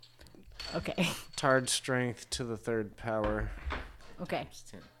 1. Okay. tard strength to the 3rd power. Okay. It's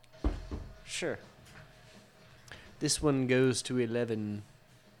 10. Sure. This one goes to 11.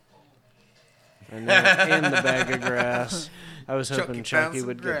 And the bag of grass. I was hoping Chuckie found Chucky some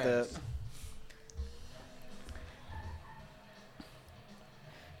would grass. get that.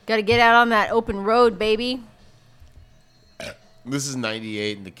 Got to get out on that open road, baby. This is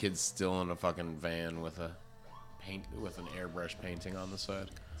 98, and the kid's still in a fucking van with an airbrush painting on the side.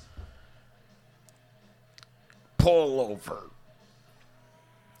 Pull over.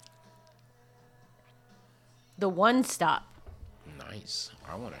 The one stop. Nice.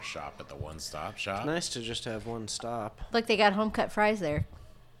 I want to shop at the one-stop shop. Nice to just have one stop. Look, they got home cut fries there.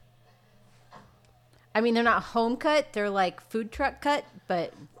 I mean, they're not home cut. They're like food truck cut,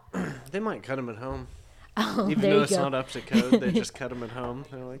 but They might cut them at home. oh, Even there though you it's go. not up to code, they just cut them at home.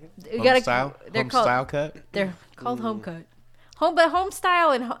 They're like, You Home gotta, style? They're Home called, style cut? They're called home cut. But home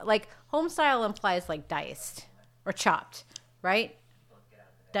style and like home style implies like diced or chopped, right?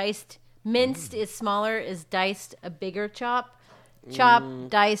 Diced, minced is smaller. Is diced a bigger chop? Chopped,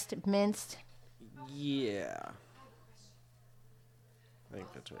 diced, minced. yeah. I think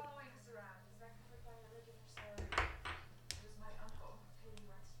that's right.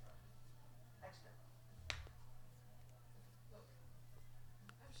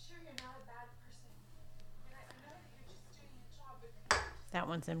 I'm sure you're not a bad person. And I know that you're just doing your job, but That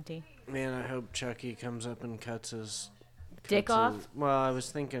one's empty. Man, I hope Chucky comes up and cuts his Dick cuts off? his- well, I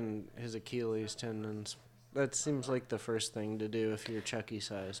was thinking his Achilles tendons. That seems like the first thing to do if you're Chucky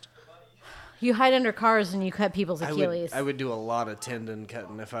sized. You hide under cars and you cut people's Achilles. I would do a lot of tendon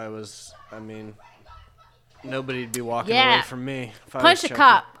cutting if I was. I mean, nobody'd be walking Yeah. away from me. If I Punch was a Chucky.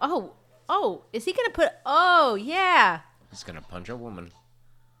 cop. Oh, is he gonna put? Oh, yeah. He's going to punch a woman.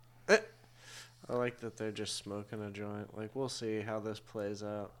 I like that they're just smoking a joint. Like, we'll see how this plays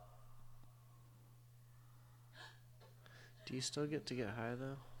out. Do you still get to get high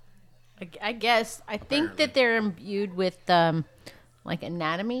though? I guess. I think that they're imbued with like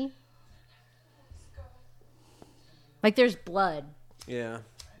anatomy. Like there's blood. Yeah,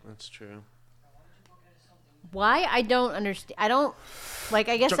 that's true. Why? I don't understand. I don't like.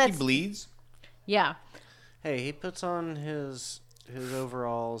 I guess Chucky that's bleeds? yeah. Hey, he puts on his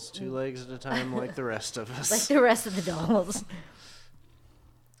overalls 2 legs at a time like the rest of us. Like the rest of the dolls.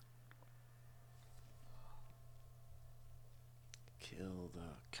 Kill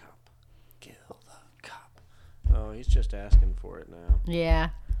the cop. Kill the cop. Oh, he's just asking for it now. Yeah.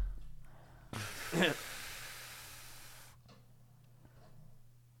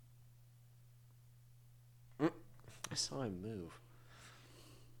 I saw him move.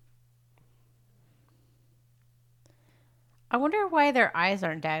 I wonder why their eyes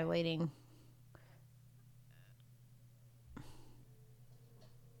aren't dilating.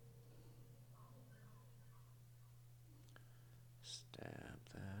 Stab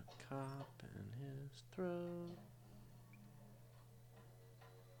that cop in his throat.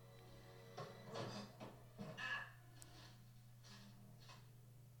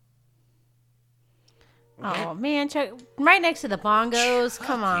 Oh man, Chuck, right next to the bongos.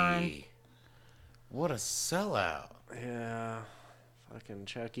 Come on. Chucky. What a sellout. Yeah. Fucking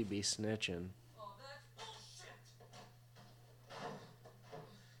Chucky be snitching. Oh, that's bullshit.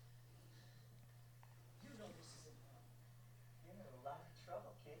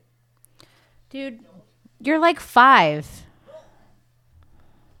 Dude, you're like 5.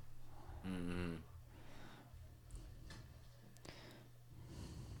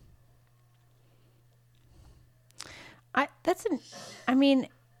 I mean,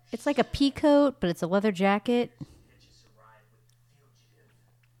 it's like a pea coat, but it's a leather jacket.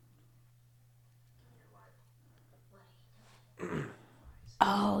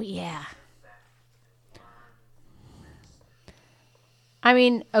 Oh, yeah. I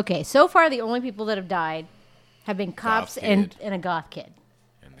mean, okay, so far the only people that have died have been cops Goth and kid. a goth kid.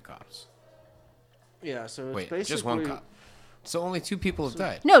 And the cops. Yeah, so it's Wait, basically just one cop. So only 2 people have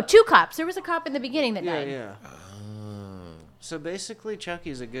died. No, 2 cops. There was a cop in the beginning that Yeah, died. yeah. So basically,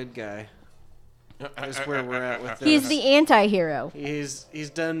 Chucky's a good guy. That's where we're at with this. He's the anti-hero. He's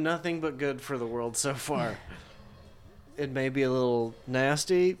done nothing but good for the world so far. It may be a little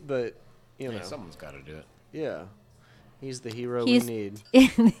nasty, but you know, Hey, someone's got to do it. yeah, he's the hero He's- we need.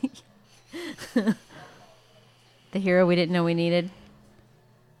 The hero we didn't know we needed.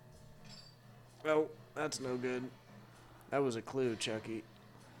 Oh, that's no good. That was a clue, Chucky.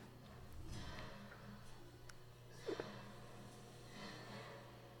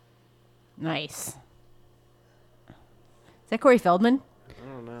 Nice. Is that Corey Feldman? I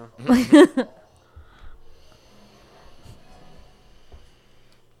don't know.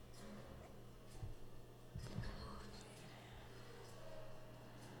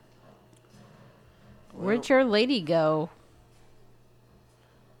 Where'd your lady go?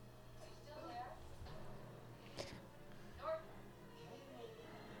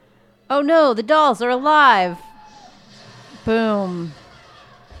 Oh no, the dolls are alive. Boom.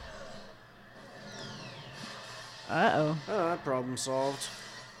 Uh-oh. Oh, that problem solved.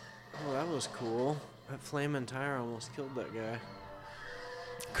 Oh, that was cool. That flaming tire almost killed that guy.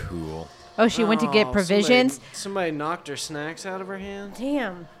 Cool. Oh, she went to get Oh, provisions. Somebody knocked her snacks out of her hand.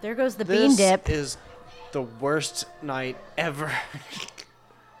 Damn, there goes the bean dip. This is the worst night ever.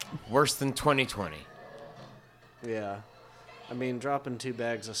 Worse than 2020. Yeah. I mean, dropping 2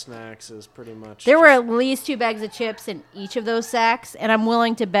 bags of snacks is pretty much... There were just- at least 2 bags of chips in each of those sacks, and I'm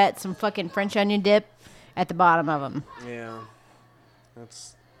willing to bet some fucking French onion dip at the bottom of them. Yeah. That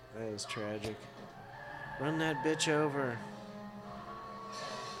is tragic. Run that bitch over.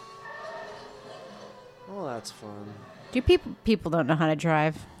 Oh, that's fun. Do people don't know how to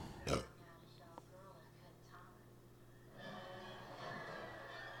drive?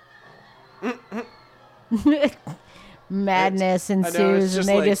 Madness I know, it's ensues, and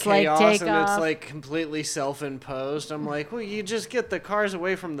they just like chaos take and off. it's like completely self-imposed. I'm like, well, you just get the cars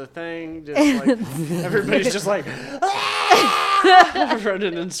away from the thing. Just like everybody's just like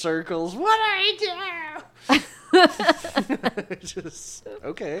running in circles. What do I do? Just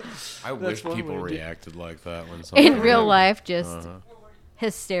okay. I That's wish one people way to do- reacted like that when something In real happened. life, just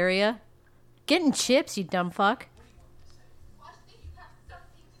hysteria. Getting chips, you dumb fuck. I think you have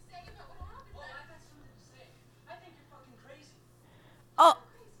something to say about what happened. Oh, I got something to say. I think you're fucking crazy. Oh,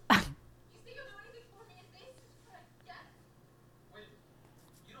 You think you'll do anything for me if they strike again? Wait a minute.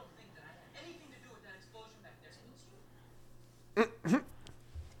 You don't think that I had anything to do with that explosion back there, didn't you?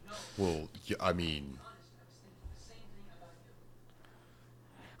 Well, yeah, I mean, Honest, I was thinking the same thing about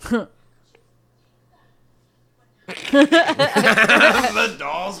you. the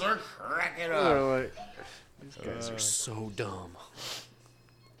dolls are cracking up. Oh, like, these guys are so dumb.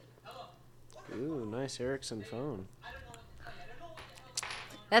 Ooh, nice Ericsson phone.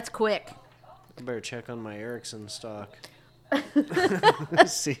 that's quick. I better check on my Ericsson stock.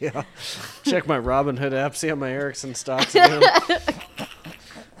 See how, check my Robinhood app, see how my Ericsson stock's doing. For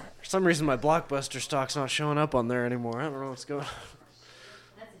some reason, my Blockbuster stock's not showing up on there anymore. I don't know what's going on.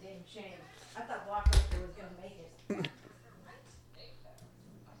 That's a damn shame. I thought Blockbuster was gonna make it. And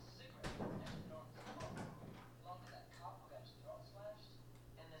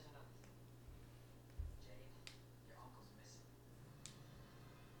there's another thing. Jade, your uncle's missing.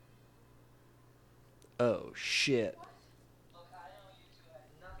 Oh, shit. Look, I know you two had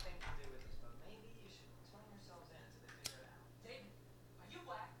nothing to do with this, but maybe you should turn yourselves in until they figure it out. David, are you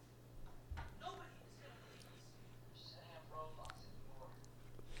black? Nobody is gonna believe us. Just setting up roadblocks anymore.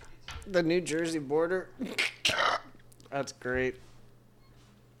 The New Jersey border. That's great.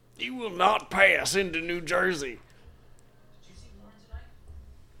 You will not pass into New Jersey. Did you see Lauren tonight?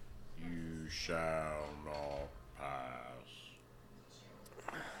 You shall not pass.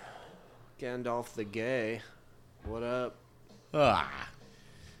 Gandalf the Gay. What up? Ah.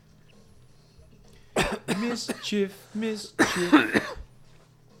 Mischief, mischief.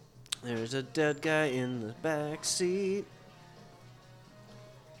 There's a dead guy in the back seat.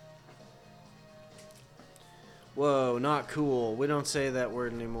 Whoa, not cool. We don't say that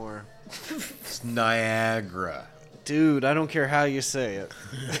word anymore. It's Niagara. Dude, I don't care how you say it.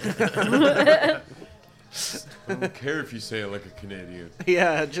 I don't care if you say it like a Canadian.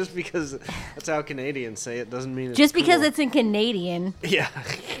 Yeah, just because that's how Canadians say it doesn't mean it's Just because cool. it's in Canadian Yeah.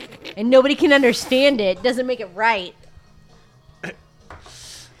 and nobody can understand it doesn't make it right.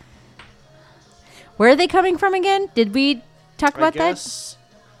 Where are they coming from again? Did we talk about that?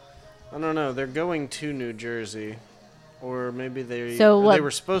 I don't know. They're going to New Jersey. Or maybe they what- were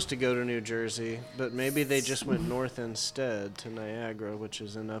supposed to go to New Jersey, but maybe they just went north instead to Niagara, which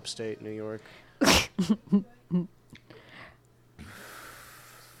is in upstate New York.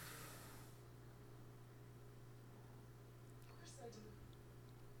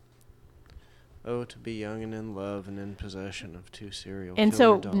 Oh, to be young and in love and in possession of two serial And killer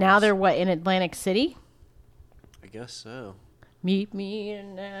so dolls. now they're what, in Atlantic City? I guess so. Meet me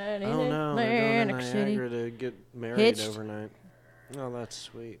tonight in Oh no, they're going to Atlantic City. Niagara to get married Hitched? overnight. Oh, that's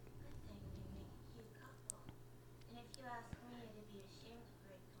sweet. And if you ask me, it'd be a shame to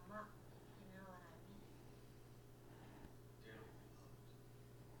break them up. You know what I mean?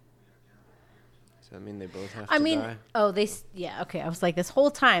 Does that mean they both have I to mean, die? yeah, okay. I was like, this whole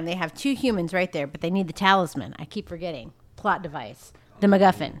time they have two humans right there, but they need the talisman. I keep forgetting. Plot device. The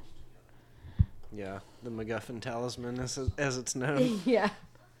MacGuffin. Yeah, the MacGuffin talisman, as it's known. Yeah.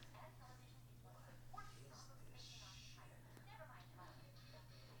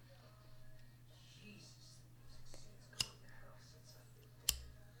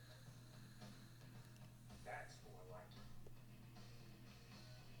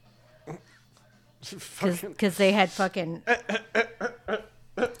 Because they had fucking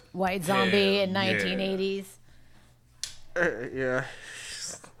White Zombie in 1980s. Yeah.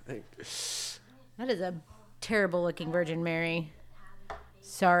 That is a terrible looking Virgin Mary.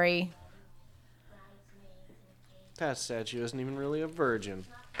 Sorry. That statue isn't even really a virgin.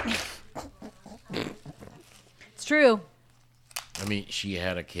 It's true. I mean, she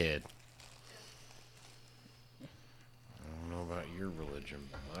had a kid. I don't know about your religion,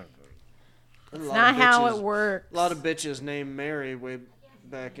 but It's not how it works. A lot of bitches named Mary way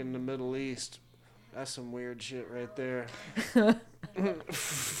back in the Middle East. That's some weird shit right there.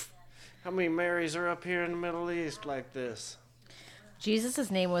 How many Marys are up here in the Middle East like this? Jesus'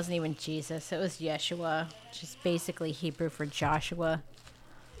 name wasn't even Jesus. It was Yeshua, which is basically Hebrew for Joshua.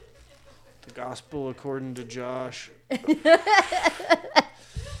 The gospel according to Josh.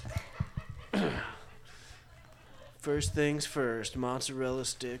 First things first, mozzarella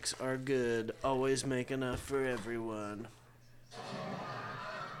sticks are good. Always make enough for everyone.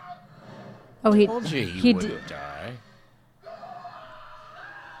 Oh, he told you he he d- wouldn't die.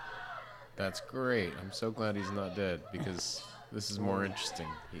 That's great. I'm so glad he's not dead because this is more interesting.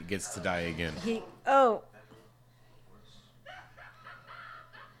 He gets to die again. he oh.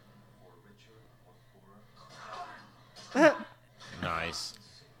 Nice.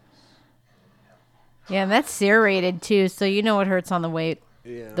 Yeah, and that's serrated too, so you know it hurts on the way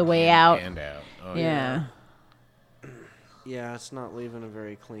out. And out. Oh, Yeah. Yeah, it's not leaving a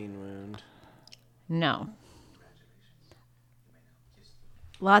very clean wound. No.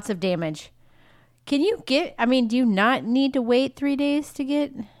 Lots of damage. Do you not need to wait 3 days to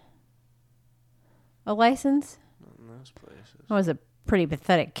get a license? Not in those places. That was a pretty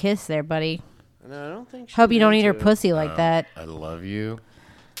pathetic kiss there, buddy. No, I don't think she Hope you don't eat her into it. pussy like that, I love you.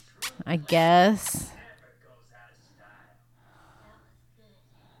 I guess.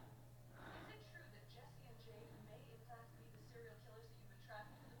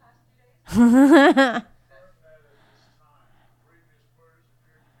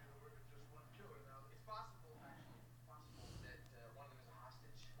 It's possible that one of them is a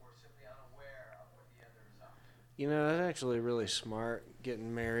hostage or simply unaware of what the other is up to. You know, that's actually really smart,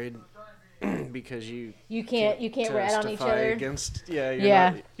 getting married, because you You can't rat on each testify other. against.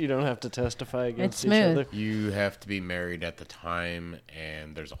 You don't have to testify against It's each smooth. other. You have to be married at the time,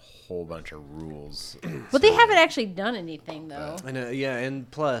 and there's a whole bunch of rules. But they haven't actually done anything though. I know, yeah, and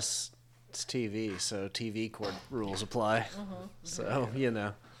plus it's TV, so TV court rules apply. So you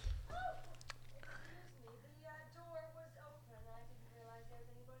know. The door was open. I didn't realize there was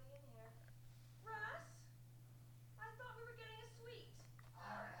anybody in here. Russ? I thought we were getting a suite.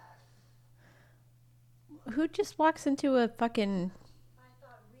 Who just walks into a fucking... I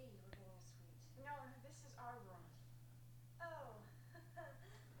thought we were getting a suite. No, this is our room. Oh.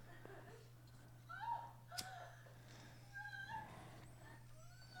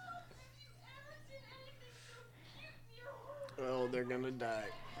 Oh, they're gonna die.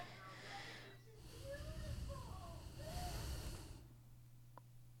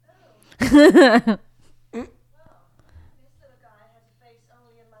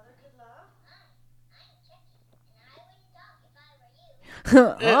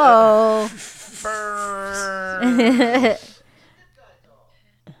 Oh.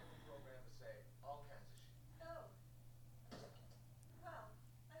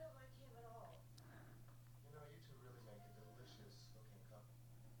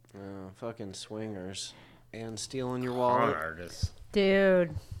 Fucking swingers. And stealing your Con wallet. artists.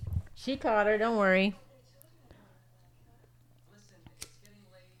 Dude. She caught her, don't worry.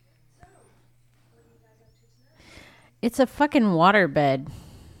 It's a fucking waterbed.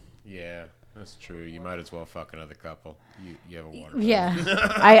 Yeah, that's true. You might as well fuck another couple. You have a water. Yeah.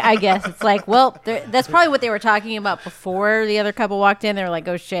 I guess. It's like, well, that's probably what they were talking about before the other couple walked in. They were like,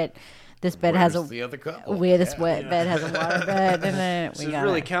 oh shit, this bed has a... the other couple? This bed has a waterbed. And then It's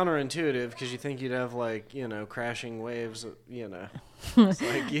really counterintuitive because you think you'd have, like, crashing waves, It's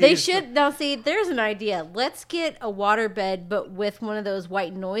like They should... Now, see, there's an idea. Let's get a waterbed, but with one of those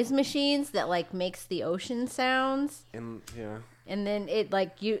white noise machines that, like, makes the ocean sounds. And then it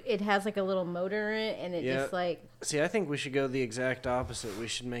has, like, a little motor in it, and it just, like... See, I think we should go the exact opposite. We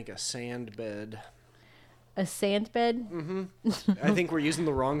should make a sand bed. A sand bed? Mm-hmm. I think we're using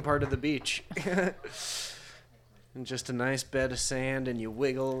the wrong part of the beach. And just a nice bed of sand, and you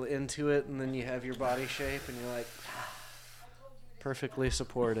wiggle into it, and then you have your body shape, and you're like, perfectly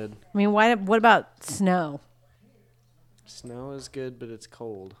supported. I mean, what about snow? Snow is good, but it's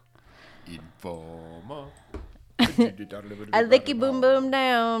cold. Informer. I lick you boom boom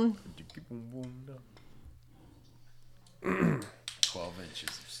down. 12 inches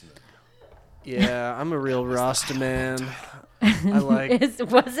of snow. Yeah, I'm a real Rasta man. I like...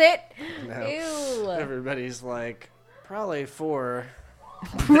 Was it? No. Ew. Everybody's like, probably 4.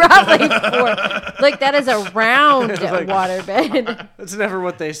 Probably 4. Like, that is a round waterbed. That's never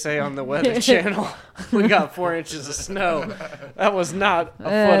what they say on the Weather Channel. We got 4 inches of snow. That was not a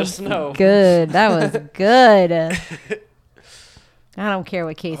foot of snow. Good. That was good. I don't care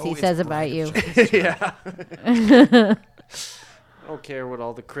what Casey says about you. Yeah. I don't care what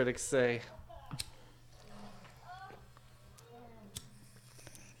all the critics say.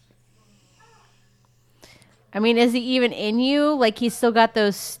 I mean, is he even in you? Like, he's still got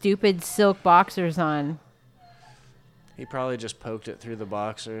those stupid silk boxers on. He probably just poked it through the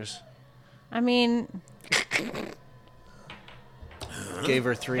boxers. I mean... Gave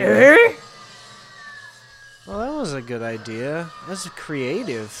her 3. Well, that was a good idea. That's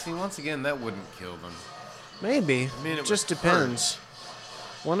creative. See, once again, that wouldn't kill them. Maybe. I mean, it just depends.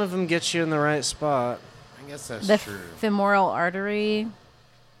 One of them gets you in the right spot. I guess that's the true. Femoral artery.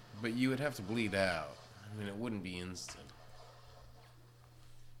 But you would have to bleed out. I mean, it wouldn't be instant.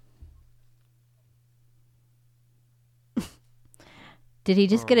 Did he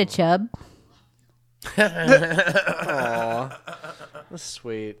just get a chub? Aw. That's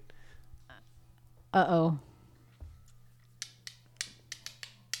sweet. Uh-oh.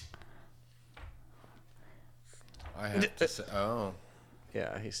 I have to say, oh.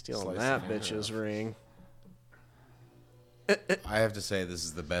 Yeah, he's stealing Slice that the finger bitch's ring. I have to say, this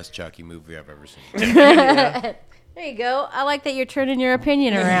is the best Chucky movie I've ever seen. There you go. I like that you're turning your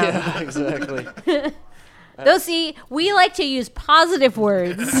opinion around. Yeah, exactly. Though, see, we like to use positive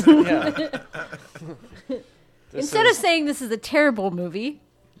words. Yeah. Instead of saying this is a terrible movie,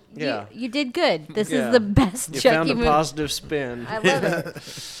 Yeah. you did good. This Yeah. is the best You Chucky found a movie. positive spin. I love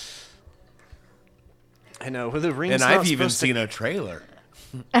it. I know. With the ring, And I've even seen a trailer.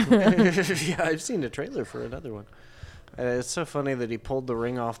 Yeah, I've seen a trailer for another one. It's so funny that he pulled the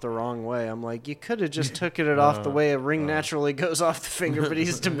ring off the wrong way. I'm like, you could have just took it off the way a ring naturally goes off the finger, but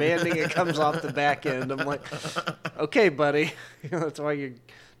he's demanding it comes off the back end. I'm like, okay, buddy. That's why you're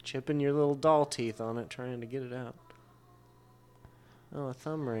chipping your little doll teeth on it, trying to get it out. Oh, a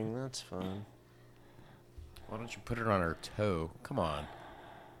thumb ring. That's fun. Why don't you put it on her toe? Come on.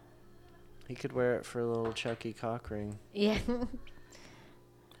 He could wear it for a little Chucky cock ring. Yeah.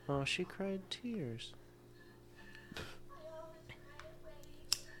 Oh, she cried tears.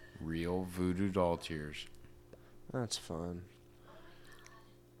 Real voodoo doll tears. That's fun.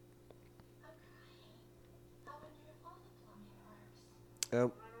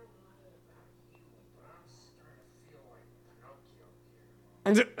 Yep.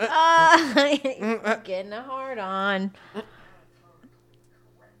 Getting a hard on.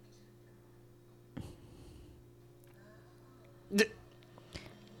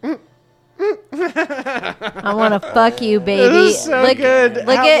 I want to fuck you, baby. This is so good. Look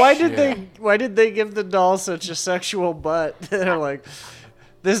Why did they give the doll such a sexual butt? They're like,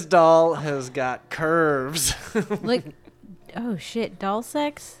 this doll has got curves. Look. Oh shit! Doll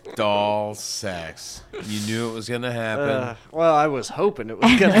sex. Doll sex. You knew it was going to happen. Well, I was hoping it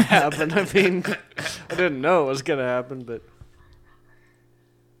was gonna happen. I mean, I didn't know it was gonna happen, but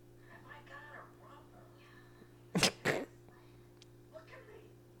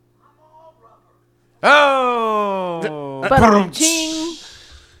Ba-dum-ching.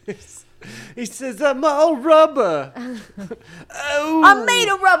 He says, I'm all rubber. Oh. I'm made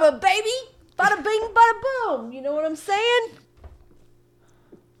of rubber, baby. Bada bing, bada boom. You know what I'm saying?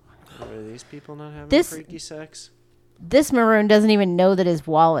 Are these people not having This- freaky sex? This maroon doesn't even know that his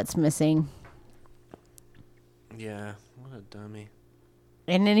wallet's missing. Yeah, what a dummy.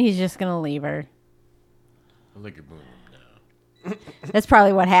 And then he's just going to leave her. Liquor boom. No. That's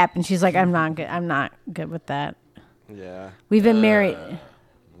probably what happened. She's like, I'm not good with that. Yeah. We've been married.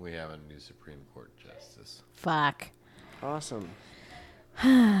 We have a new Supreme Court justice. Fuck. Awesome.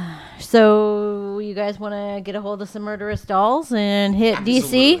 So you guys want to get a hold of some murderous dolls and hit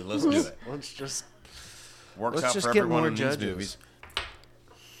DC? Absolutely. Let's do it. Let's just... Works Let's out just for get everyone more in these judges. movies.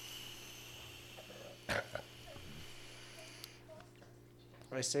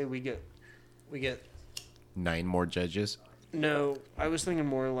 I say we get... 9 more judges. No, I was thinking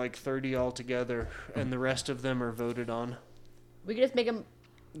more like 30 altogether, and the rest of them are voted on. We can just make them.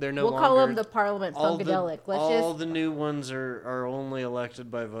 They're no We'll longer... call them the Parliament all the, Funkadelic. Let's all just. the new ones are only elected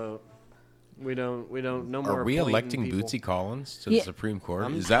by vote. We don't no more Are we appointing electing people. Bootsy Collins to Yeah. the Supreme Court?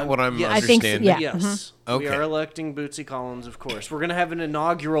 I'm- Is that what I'm yes. I think so, understanding? yeah. Yes. We Okay. are electing Bootsy Collins, of course. We're going to have an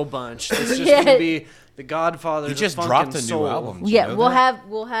inaugural bunch. It's just Yeah. going to be the Godfather He of just Funk dropped and a Soul. new album. Did you Yeah, know we'll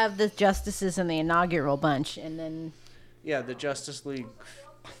that? have the justices in the inaugural bunch, and then Yeah, the Justice League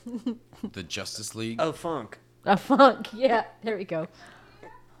The Justice League. of Funk. a funk. Yeah, there we go.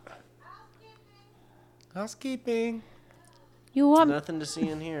 Housekeeping. You want Nothing to see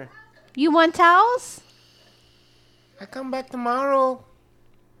in here. towels? I come back tomorrow.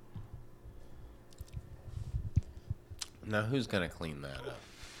 Now who's gonna clean that up?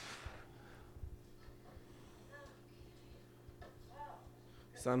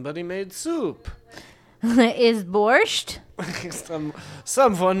 Somebody made soup. Is borscht?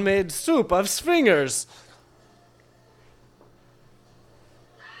 Someone made soup of swingers.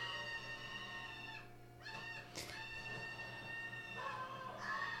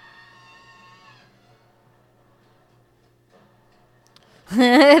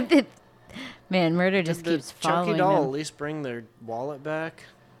 Man, murder just Did the keeps Chuckie following doll at them. least bring their wallet back?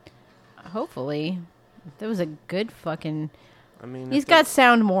 Hopefully, that was a good fucking. I mean, He's if got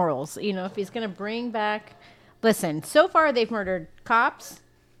sound morals. You know, if he's gonna bring back. Listen, so far they've murdered cops,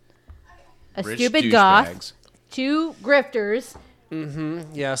 a Rich stupid goth, douchebags. 2 grifters.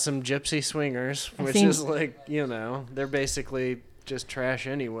 yeah, some gypsy swingers, which seen- is like, you know, they're basically just trash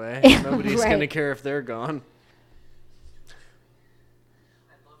anyway. Nobody's Right. gonna care if they're gone.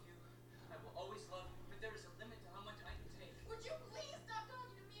 I love you. I will always love you, but there is a limit to how much I can take. Would you please stop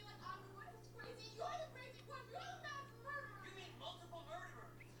talking to me like I'm the one who's crazy? You're the crazy one. You're the mass murderer. You mean multiple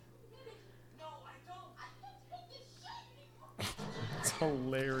murderers? No, I don't. I can't take this shit anymore. It's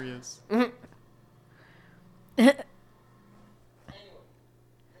hilarious. Anyway,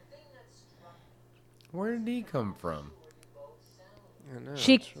 the thing that struck me, Where did he come from? I know,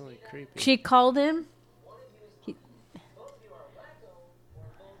 She- it's really creepy. She called him. both of you are wacko, or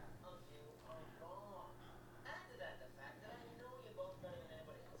both of you are wrong. Add to that the fact that I know you both better than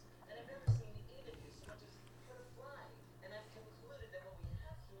anybody else, and I've never seen either of you so much as put a fly, and I've concluded that what we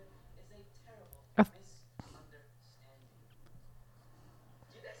have here is a terrible misunderstanding.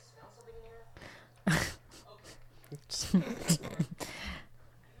 Do you guys smell something in here?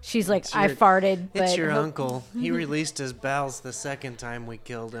 She's like, It's I your- farted, but It's your uncle. He released his bowels the second time we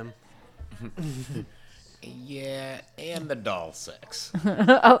killed him. Yeah, and the doll sex.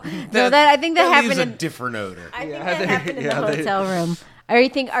 oh no, that I think that happened. leaves a In, different odor. I think Yeah, that they- happened in yeah, the they- hotel room. Are you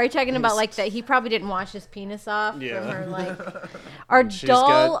talking about like that? He probably didn't wash his penis off from Yeah. her like. Our She's doll,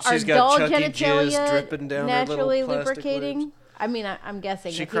 got- our she's got doll Chuckie jizz genitalia dripping down her little naturally plastic lubricating. lips. I mean, I'm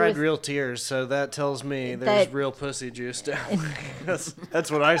guessing She if he cried was- real tears, so that tells me there's That- real pussy juice down there.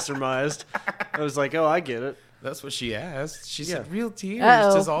 That's what I surmised. I was like, oh, I get it. That's what she asked. She Yeah. said, "Real tears.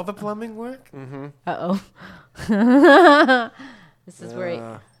 Uh-oh. Does all the plumbing work?" Uh-oh. This is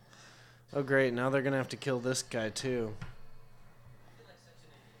where Oh, great. Now they're going to have to kill this guy, too.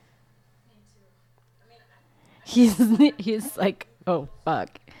 he's like, oh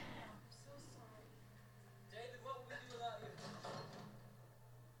fuck. David, what would we do without you?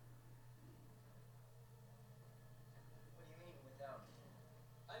 What do you mean without me?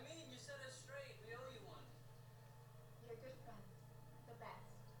 I mean, you set us straight. We owe you one. You're good friends. The best.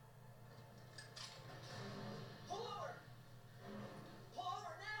 Pull over! Pull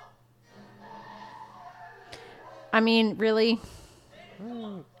over now! I mean, really?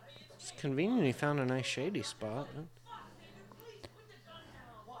 It's convenient he found a nice shady spot.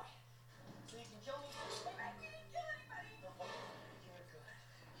 What? So you can kill me? I didn't kill anybody! You're good.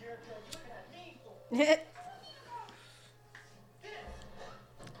 You're good. You look at me, fool.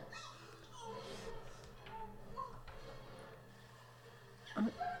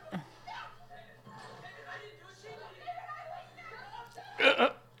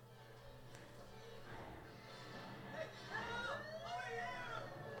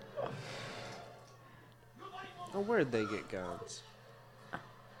 Where'd they get guns?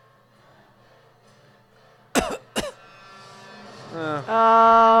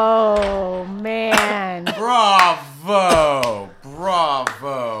 Oh man. Bravo.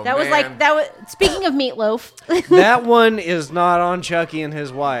 That was like that was speaking of meatloaf. That one is not on Chucky and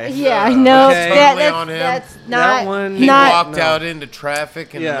his wife. Yeah, no, Okay. Totally on him. that's That not. one- He not walked out into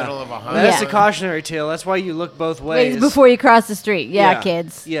traffic in the middle of a highway. That's Yeah. a cautionary tale. That's why you look both ways. before you cross the street. Yeah,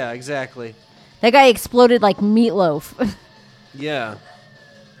 kids. Yeah, exactly. That guy exploded like meatloaf. Yeah.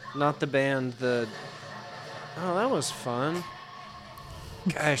 Not the band, the... Oh, that was fun.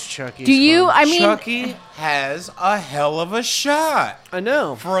 Gosh, Chucky's Do you? fun. I mean, Chucky has a hell of a shot. I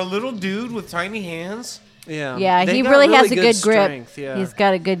know. For a little dude with tiny hands. Yeah. yeah, They've he got really has a good grip. strength, yeah. He's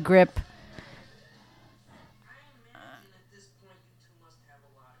got a good grip. I imagine at this point you two must have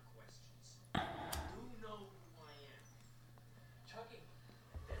a lot of questions. You know who I am. Chucky,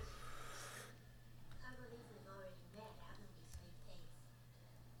 this I believe we've already met, haven't we,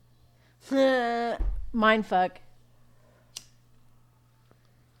 sweet face? Mind fuck.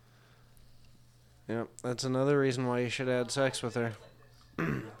 Yep, that's another reason why you should have had sex with her.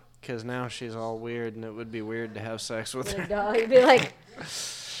 Because now she's all weird, and it would be weird to have sex with her. Dog, you'd be like,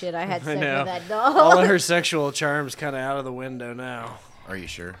 shit, I had I sex know. with that dog. All of her sexual charm's kind of out of the window now. Are you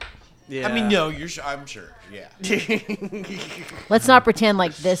sure? Yeah. I mean, no, I'm sure. Yeah. Let's not pretend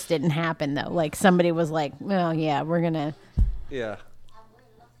like this didn't happen though. Like somebody was like, "Oh yeah, we're gonna." Yeah. and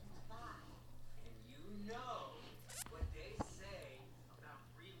you know what they say about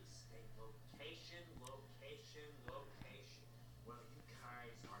real estate. Location. Well, you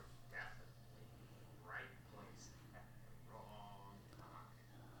guys are definitely right place at the wrong time.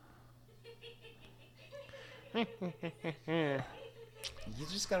 You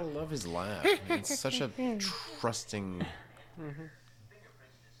just gotta love his laugh. It's such a trusting.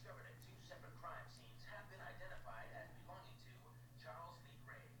 Fingerprints discovered at 2 separate crime scenes have been identified as belonging to Charles Lee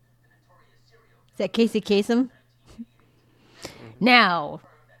Gray, the notorious serial Is that Casey Kasem? Now,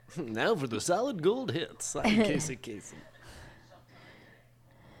 Now for the solid gold hits. I'm Casey Kasem.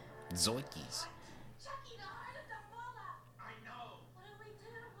 Zoinkies. Chucky, the heart of the fallout! I know. What do we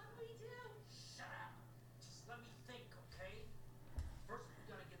do? What do we do? Shut up. Just let me think, okay? First, we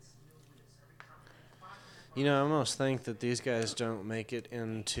gotta get some new wheels. Every car will be 500 You know, I almost think that these guys don't make it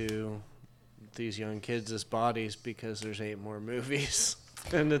into these young kids' bodies because there's 8 more movies.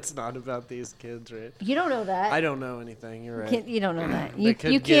 And it's not about these kids, right? you don't know that. I don't know anything. You're right. You don't know that. They You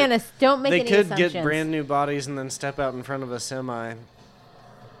could you get- can't. Don't make They any could assumptions. get brand new bodies and then step out in front of a semi.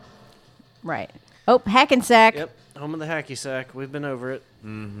 Right. Oh, Hackensack. Yep. Home of the hacky sack. We've been over it.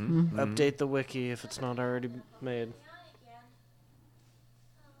 Mm-hmm. Update the wiki if it's not already made.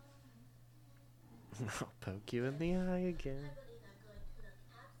 I'll poke you in the eye again. I believe I'm going to look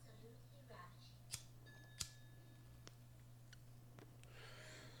absolutely ravishing.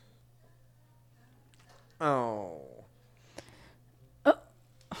 Oh.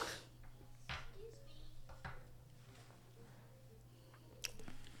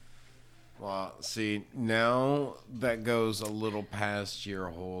 Well, see, now that goes a little past your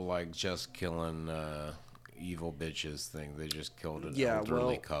whole like just killing evil bitches thing. They just killed an Yeah,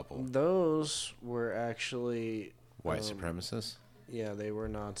 elderly well, couple. those were actually... White supremacists. Yeah, they were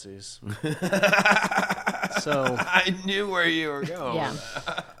Nazis. So, I knew where you were going. Yeah.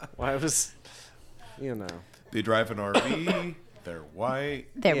 well, I was, you know. They drive an RV. They're white.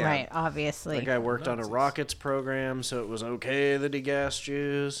 They're Yeah. right. Obviously. That guy worked on a Nazis. rockets program, so it was okay that he gassed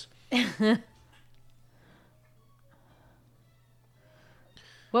Jews.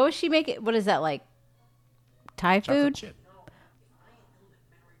 What was she making? What is that like? Thai Chocolate food? chip. If I had known that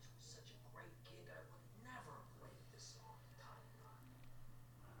marriage was such a great gig, I would never have waited this long time.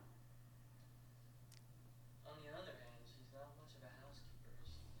 On the other hand, she's not much of a housekeeper,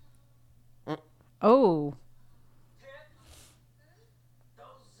 is she? Oh. Ted?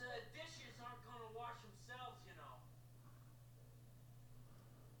 Those dishes aren't gonna wash themselves, you know.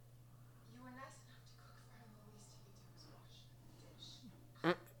 You were nice enough to cook for him. The least he could do was wash the dish.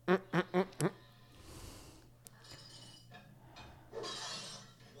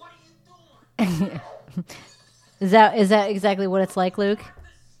 What are you doing? Is that exactly what it's like, Luke?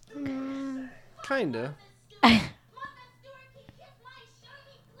 Kinda. Martha Stewart can kiss my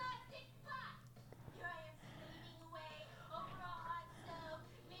shiny plastic pot. Here I am steaming away over a hot stove,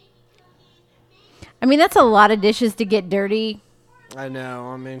 making cookies, making I mean, that's a lot of dishes to get dirty. I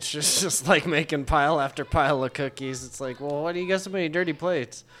know. I mean, it's just like making pile after pile of cookies. It's like, well, why do you got so many dirty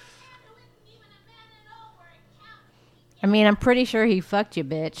plates? there isn't even a man at all where it counts. I mean, I'm pretty sure he fucked you,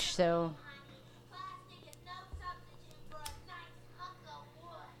 bitch. So. Plastic is no substitute for a nice hunk of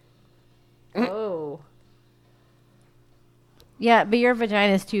wood. Oh. Yeah, but your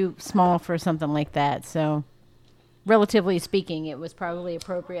vagina is too small for something like that. So, relatively speaking, it was probably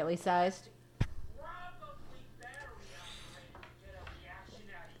appropriately sized.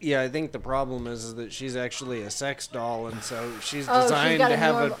 Yeah, I think the problem is that she's actually a sex doll, and so she's Oh, she's designed got to a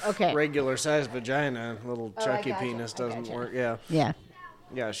have normal- a okay. regular sized vagina. Little Oh, I Chucky gotcha, penis I doesn't gotcha. work. Yeah, Yeah.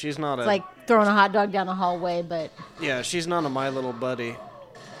 yeah, she's not It's like throwing a hot dog down the hallway, but yeah, she's not a My Little Buddy.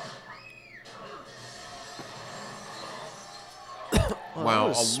 Wow, that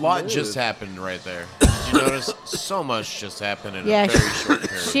was a lot smooth. just happened right there. Did you notice? So much just happened in yeah, a very short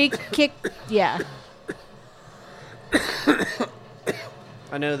period. she kicked. Yeah.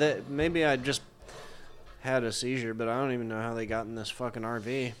 I know that maybe I just had a seizure, but I don't even know how they got in this fucking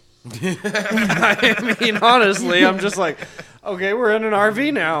RV. I mean, honestly, I'm just like, okay, we're in an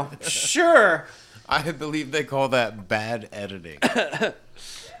RV now. Sure. I believe they call that bad editing.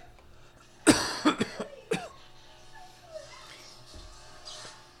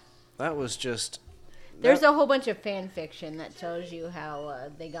 That was just. There's a whole bunch of fan fiction that tells you how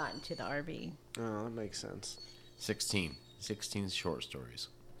they got into the RV. Oh, that makes sense. 16 short stories.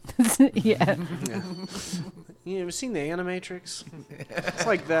 Yeah. You ever seen the Animatrix? It's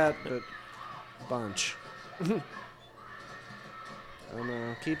like that, but bunch. Oh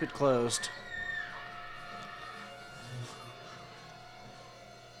no, keep it closed.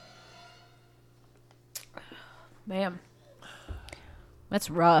 Man. That's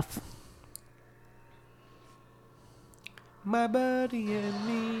rough. My buddy and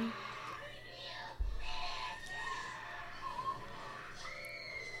me.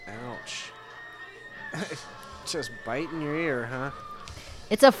 Ouch. Just biting your ear, huh?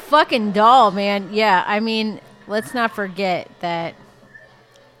 It's a fucking doll, man. Yeah, I mean, let's not forget that.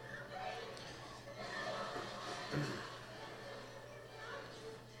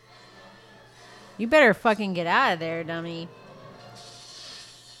 You better fucking get out of there, dummy.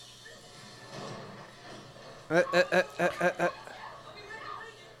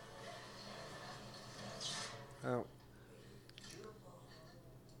 Oh.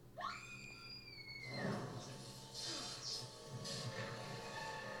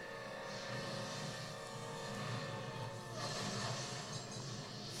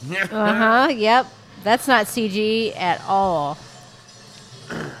 Uh-huh, yep. That's not CG at all.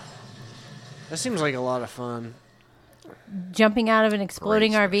 That seems like a lot of fun. Jumping out of an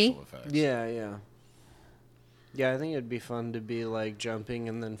exploding Great RV. special effects. Yeah, yeah. Yeah, I think it'd be fun to be like jumping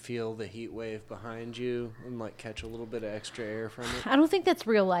and then feel the heat wave behind you and like catch a little bit of extra air from it. I don't think that's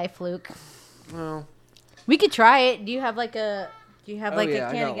real life, Luke. Well, We could try it. Do you have like a yeah, a I can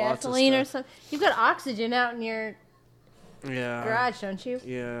of got lots of gasoline or stuff. something? You've got oxygen out in your yeah. garage, don't you?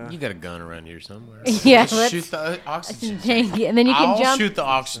 Yeah. You got a gun around here somewhere. Yeah, Just let's- shoot the oxygen Tank, and then you can I'll jump. shoot the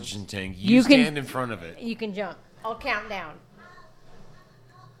oxygen tank. You You can- stand in front of it. You can jump. I'll count down.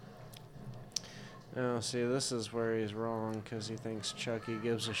 Oh, see, this is where he's wrong because he thinks Chucky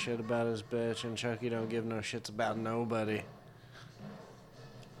gives a shit about his bitch, and Chucky don't give no shits about nobody.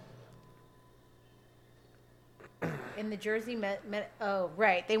 In the Jersey oh,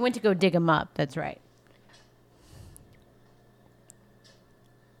 right. They went to go dig him up. That's right.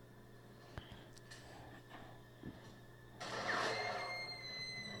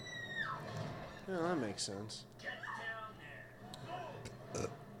 Oh, that makes sense.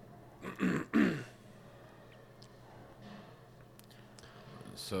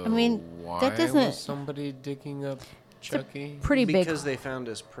 So I mean, why that doesn't- was somebody digging up Chucky? Pretty big. Because they found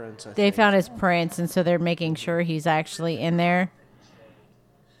his prints, I They think. found his prints, and so they're making sure he's actually in there.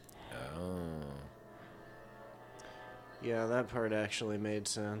 Oh. Yeah, that part actually made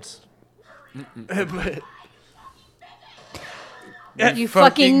sense. But You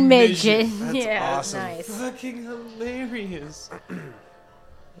fucking midget. That's Yeah, awesome. nice. Fucking hilarious.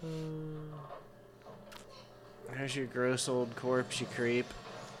 there's your gross old corpse, you creep.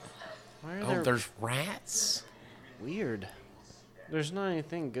 Why are Oh, there there's rats. weird? There's not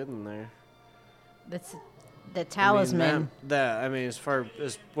anything good in there. That's the I mean, talisman. that I mean, as far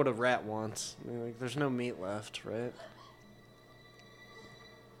as what a rat wants, I mean, like, there's no meat left, right?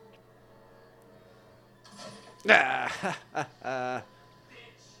 Ah,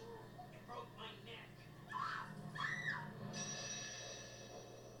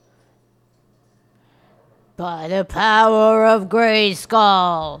 By the power of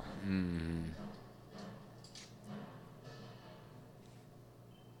Grayskull.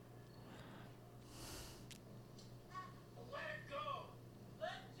 Let go.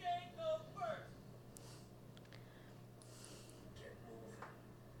 Let Jay go first. Get moving.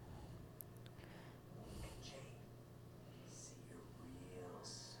 And Jay, see you real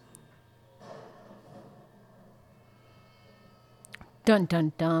soon. Dun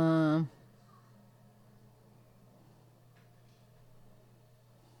dun dun.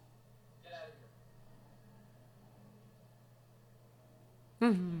 Get out of here.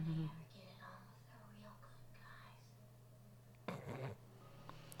 Get it on with the real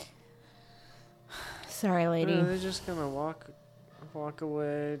good guys. Sorry, lady. They're just gonna walk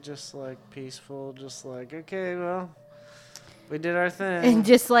away, just like peaceful, just like, okay, well, we did our thing. And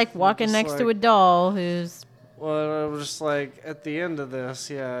just like walking Just next to a like- doll who's. Well, I was just like, at the end of this,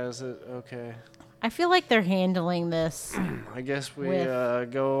 yeah, is it okay? I feel like they're handling this. I guess we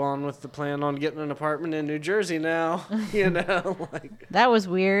With- go on with the plan on getting an apartment in New Jersey now. You know, like That was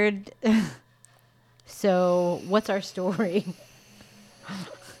weird. So, what's our story?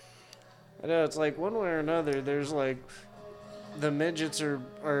 I know it's like one way or another. There's like the midgets are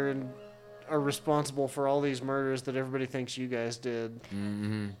responsible for all these murders that everybody thinks you guys did.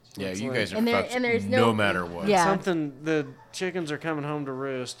 Yeah, It's you like- guys are And there- fucked and there's no no- matter what. Yeah. Something the chickens are coming home to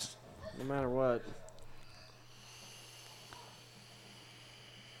roost, no matter what.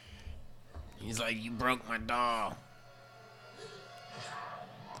 He's like, you broke my doll.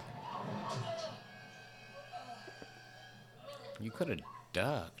 You could have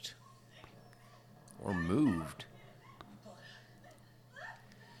ducked. Or moved.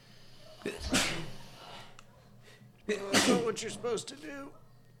 That's not what you're supposed to do.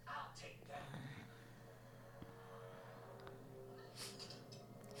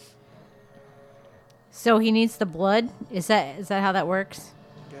 So he needs the blood? Is that how that works?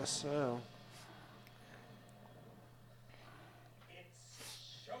 Guess so.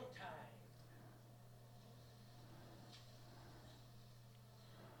 It's showtime.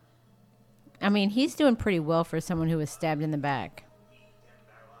 I mean, he's doing pretty well for someone who was stabbed in the back.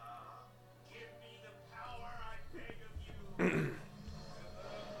 Give me the power, I beg of you.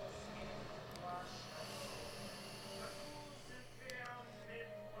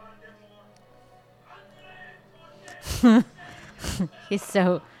 He's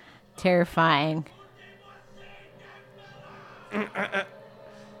so terrifying. I love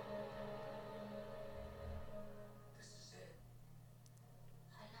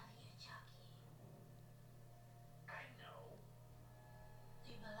you, Chucky. I know.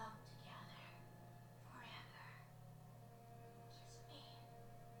 We belong together forever. Kiss me.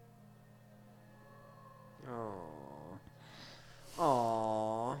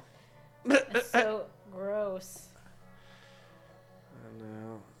 Aww. It's so gross. I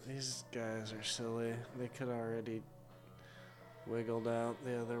know. These guys are silly. They could already wiggled out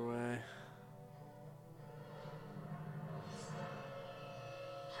the other way.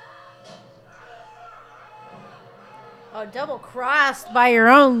 Oh, double crossed by your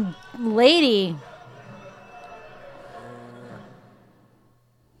own lady.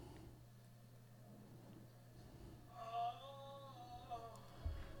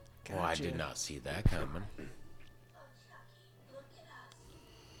 Well, I did not see that coming. Oh, Chucky, look at us.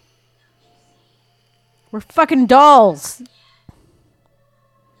 Don't you see? We're fucking dolls. Goodbye,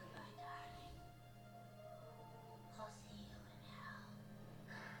 darling. I'll see you in hell.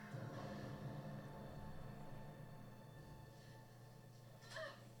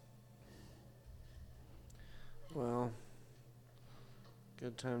 Well,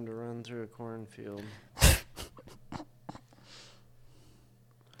 good time to run through a cornfield.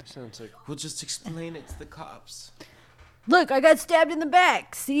 Sounds like We'll just explain it to the cops. Look, I got stabbed in the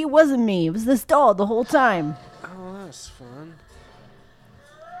back. See, it wasn't me. It was this doll the whole time. oh, that's fun.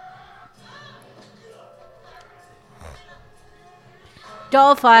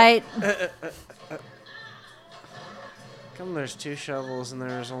 Doll fight. Come, there's 2 shovels and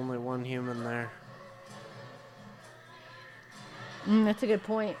there's only 1 human there. That's a good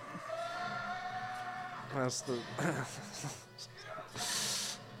point. That's the.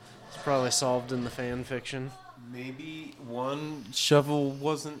 It's probably solved in the fan fiction. Maybe one shovel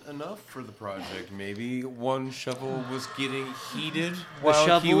wasn't enough for the project. Maybe one shovel was getting heated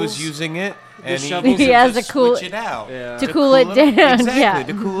while he was shovels- using it, and shovels he He has to to cool- switch it out. Yeah. To cool it down, Exactly, yeah.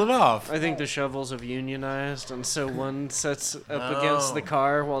 to cool it off. I think the shovels have unionized, and so one sets up against the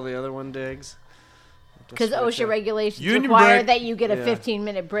car while the other one digs. Because OSHA regulations Union require break. that you get a Yeah.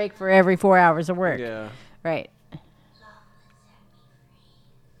 15-minute break for every 4 hours of work. Yeah. Right.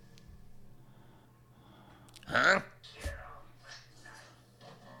 Huh?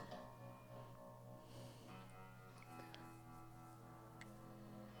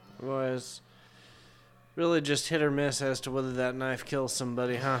 Was really just hit or miss as to whether that knife kills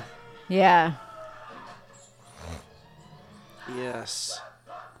somebody, huh? Yeah. Yes.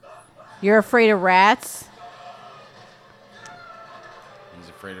 You're afraid of rats? He's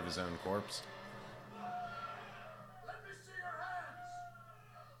afraid of his own corpse. Let me see your hands.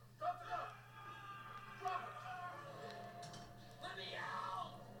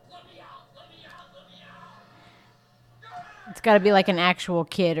 It's got to be like an actual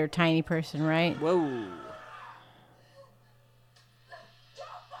kid or tiny person, right? Whoa.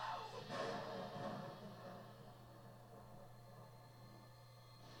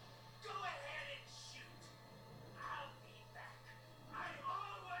 Go ahead and shoot. I'll be back. I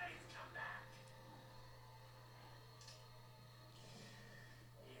always come back.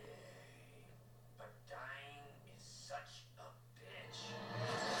 Yay. But dying is such a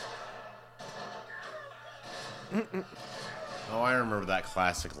bitch. Oh, I remember that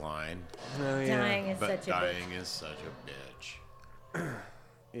classic line. Oh, yeah. Dying is But such a bitch. dying is such a bitch.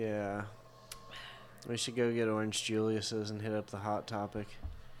 Yeah. We should go get Orange Julius's and hit up the Hot Topic.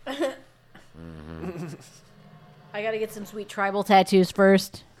 I got to get some sweet tribal tattoos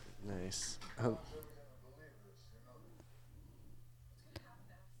first. Nice. Oh.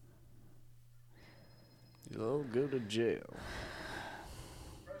 You'll go to jail.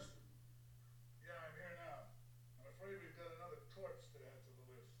 Yeah, I'm here now. I'm afraid we've got another corpse to add to the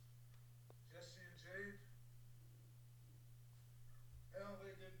list. Jesse and Jade? Hell,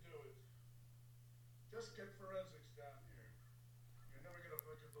 they didn't do it. Just get forensics down here. You're never gonna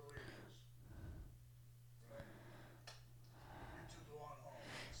fucking believe this. Right? You two go on home.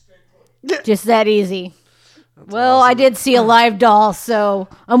 Stay put. Just that easy. Well, I did see a live doll, so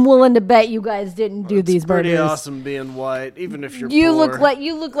I'm willing to bet you guys didn't do these Pretty murders. awesome being white, even if you're You poor. look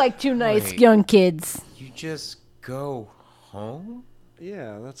like two nice Wait. young kids. You just go home?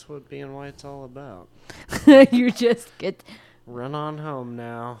 Yeah, that's what being white's all about. You just get Run on home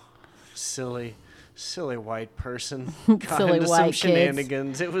now. Silly white person. Got Silly into white some kids.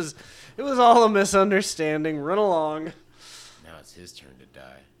 shenanigans. It was all a misunderstanding. Run along. Now it's his turn to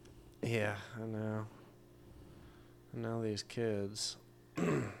die. Yeah, I know. And now these kids,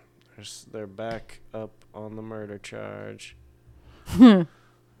 they're back up on the murder charge. Yeah,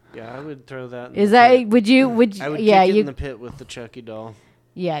 I would throw that. In Is the that pit. would you I would yeah, kick it you in the pit with the Chuckie doll.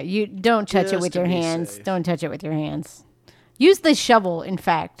 yeah, you don't touch it Just with to your be hands. safe. Don't touch it with your hands. Use the shovel, in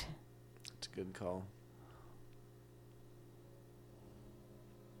fact. It's a good call.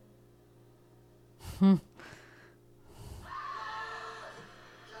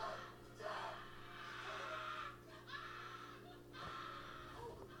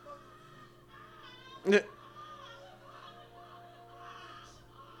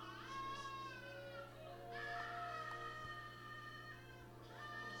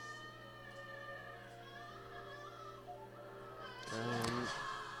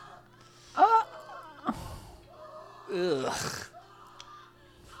 Ugh.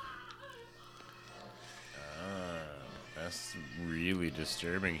 That's really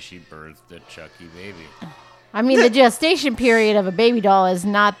disturbing. She birthed a Chucky baby. I mean, the gestation period of a baby doll is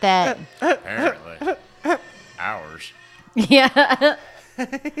not that. Apparently. Hours. Yeah.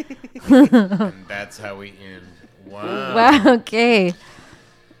 And that's how we end. Wow. Wow. Okay.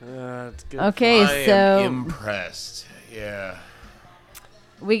 It's good. Okay. I So am impressed. Yeah.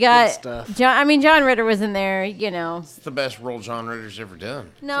 we got stuff. John Ritter was in there. You know. It's the best role John Ritter's ever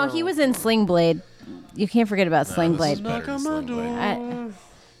done. No, he was in Sling Blade. You can't forget about Sling This is Blade. better than Sling Blade.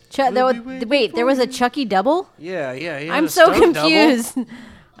 Wait, there was a Chucky double? Yeah. He had I'm a so stunt double. confused.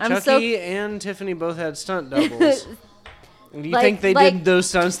 I'm Chucky so and Tiffany both had stunt doubles. Do you Like- think they like- did those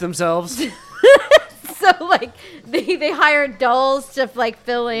stunts themselves? so like they hired dolls to like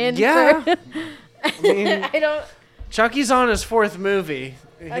fill in. Yeah. for- I mean, I don't. Chucky's on his fourth movie.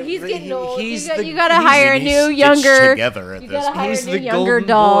 He's getting old. He's You gotta hire a He's new stitched younger. together at You this gotta hire He's a the new younger golden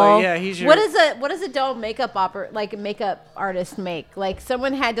doll. boy. Yeah, he's your- What does a doll makeup makeup artist make? Like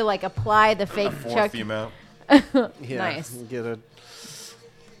someone had to like apply the fake fourth Chuck. the amount. Yeah, Nice. Get a.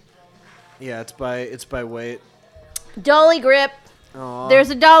 Yeah, it's by weight. Dolly grip. Aw. There's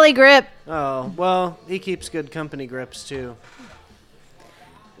a dolly grip. Oh well, he keeps good company grips too.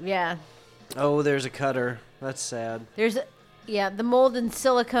 Yeah. Oh, there's a cutter. That's sad. The mold and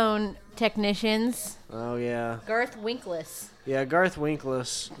silicone technicians. Oh yeah. Garth Winkless. Yeah, Garth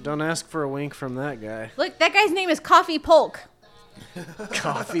Winkless. Don't ask for a wink from that guy. Look, that guy's name is Coffee Polk.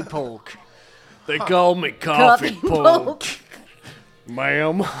 Coffee Polk. They call me Coffee Polk.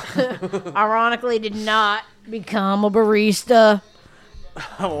 Ma'am. Ironically, did not become a barista.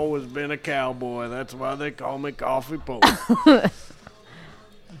 I've always been a cowboy. That's why they call me Coffee Polk.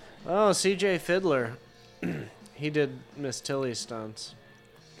 Oh, CJ Fiddler. He did Miss Tilly's stunts.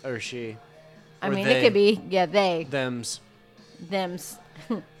 Or she. I Or mean, they. it could be, they, Thems. thems.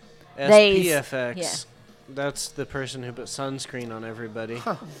 Theys. SPFX. Yeah. That's the person who put sunscreen on everybody.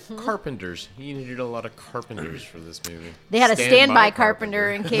 Carpenters. You needed a lot of carpenters for this movie. They had a standby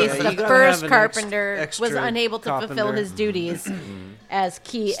carpenter in case Yeah, the you gotta first have an carpenter was extra unable to fulfill carpenter. his duties as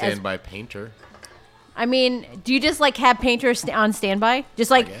key. Standby painter. I mean, do you just like have Painter on standby? Just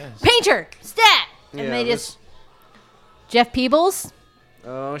like guess. Painter, stat, and Yeah, they this- just Jeff Peebles.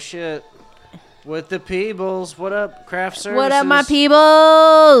 Oh shit! With the Peebles, what up, craft services? What up, my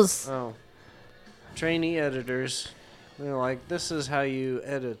Peebles? Oh, trainee editors. They're like, this is how you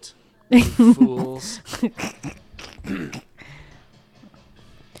edit, fools.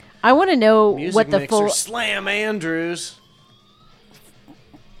 I want to know Music what the mixer, full Slam Andrews.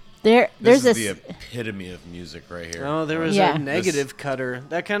 there's This is this. the epitome of music right here. Oh, there was Yeah. a negative cutter.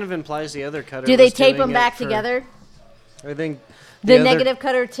 That kind of implies the other cutter. Do they was tape doing them it back for- together? I think The other- negative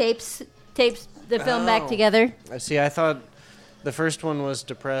cutter tapes the film back Oh. together. I see. I thought the first one was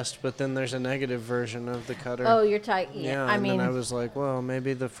depressed, but then there's a negative version of the cutter. Oh, you're tight. Yeah, Yeah, I and mean, then I was like, well,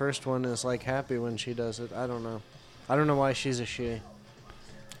 maybe the first one is like happy when she does it. I don't know. I don't know why she's a she.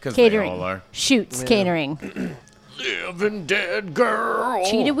 Because they catering all are. shoots Yeah. catering. Living dead girl.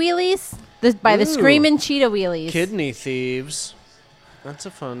 Cheetah wheelies by the Ooh. Screaming Cheetah Wheelies. Kidney thieves. That's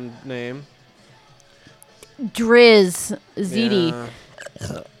a fun name. Driz ZD.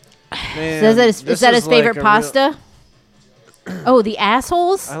 Yeah. Is that his, this is that his like favorite a real- pasta? Oh, the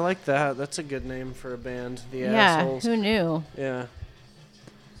assholes. I like that. That's a good name for a band. The Yeah, Assholes. who knew? Yeah.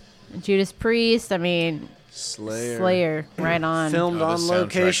 Judas Priest. I mean, Slayer. Slayer. Right on. Filmed Oh, the on soundtrack.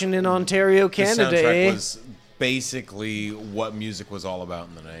 location in Ontario, The Canada. soundtrack eh? was basically what music was all about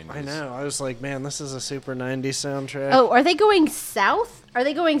in the 90s. I know. I was like, man, this is a super 90s soundtrack. Oh, are they going south? Are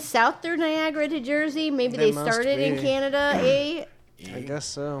they going south through Niagara to Jersey? Maybe They they must started in be. Canada, eh? I guess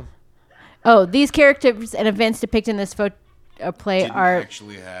so. Oh, these characters and events depicted in this play Didn't are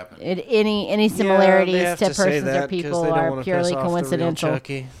actually happen. any similarities yeah, they have to say persons that or 'cause people they don't are wanna purely piss off the real coincidental.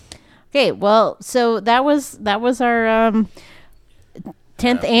 Chuckie. Okay, well, so that was our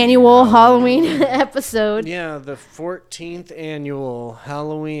 10th annual Halloween episode. Yeah, the 14th annual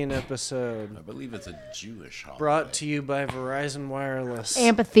Halloween episode. I believe it's a Jewish holiday. Brought to you by Verizon Wireless.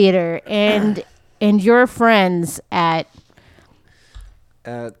 Amphitheater and your friends at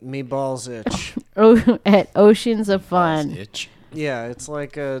At Me Balls Itch. at Oceans of Fun. Itch. Yeah, it's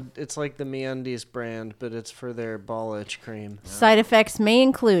like the MeUndies brand, but it's for their ball itch cream. Side effects may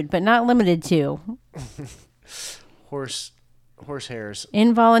include, but not limited to, Horse hairs.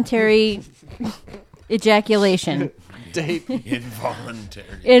 involuntary ejaculation, Date.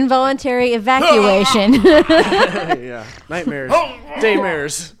 Involuntary. evacuation, Yeah. Nightmares.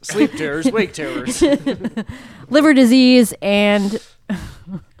 Daymares. Sleep terrors. Wake terrors. liver disease, and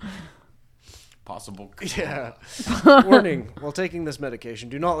Possible. Yeah. Warning: while taking this medication,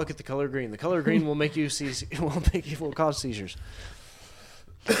 do not look at the color green. The color green will make you will cause seizures.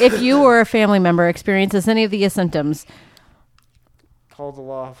 if you or a family member experiences any of these symptoms, Call the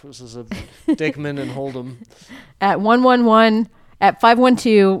law offices of Dickman and Hold'em. at 111 at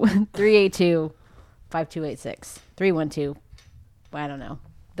 512-382-5286 312. I don't know.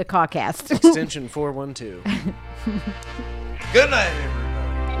 The Coughcast. Extension 412. Good night,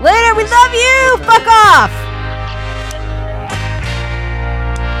 everybody. Later, we love you. Fuck off.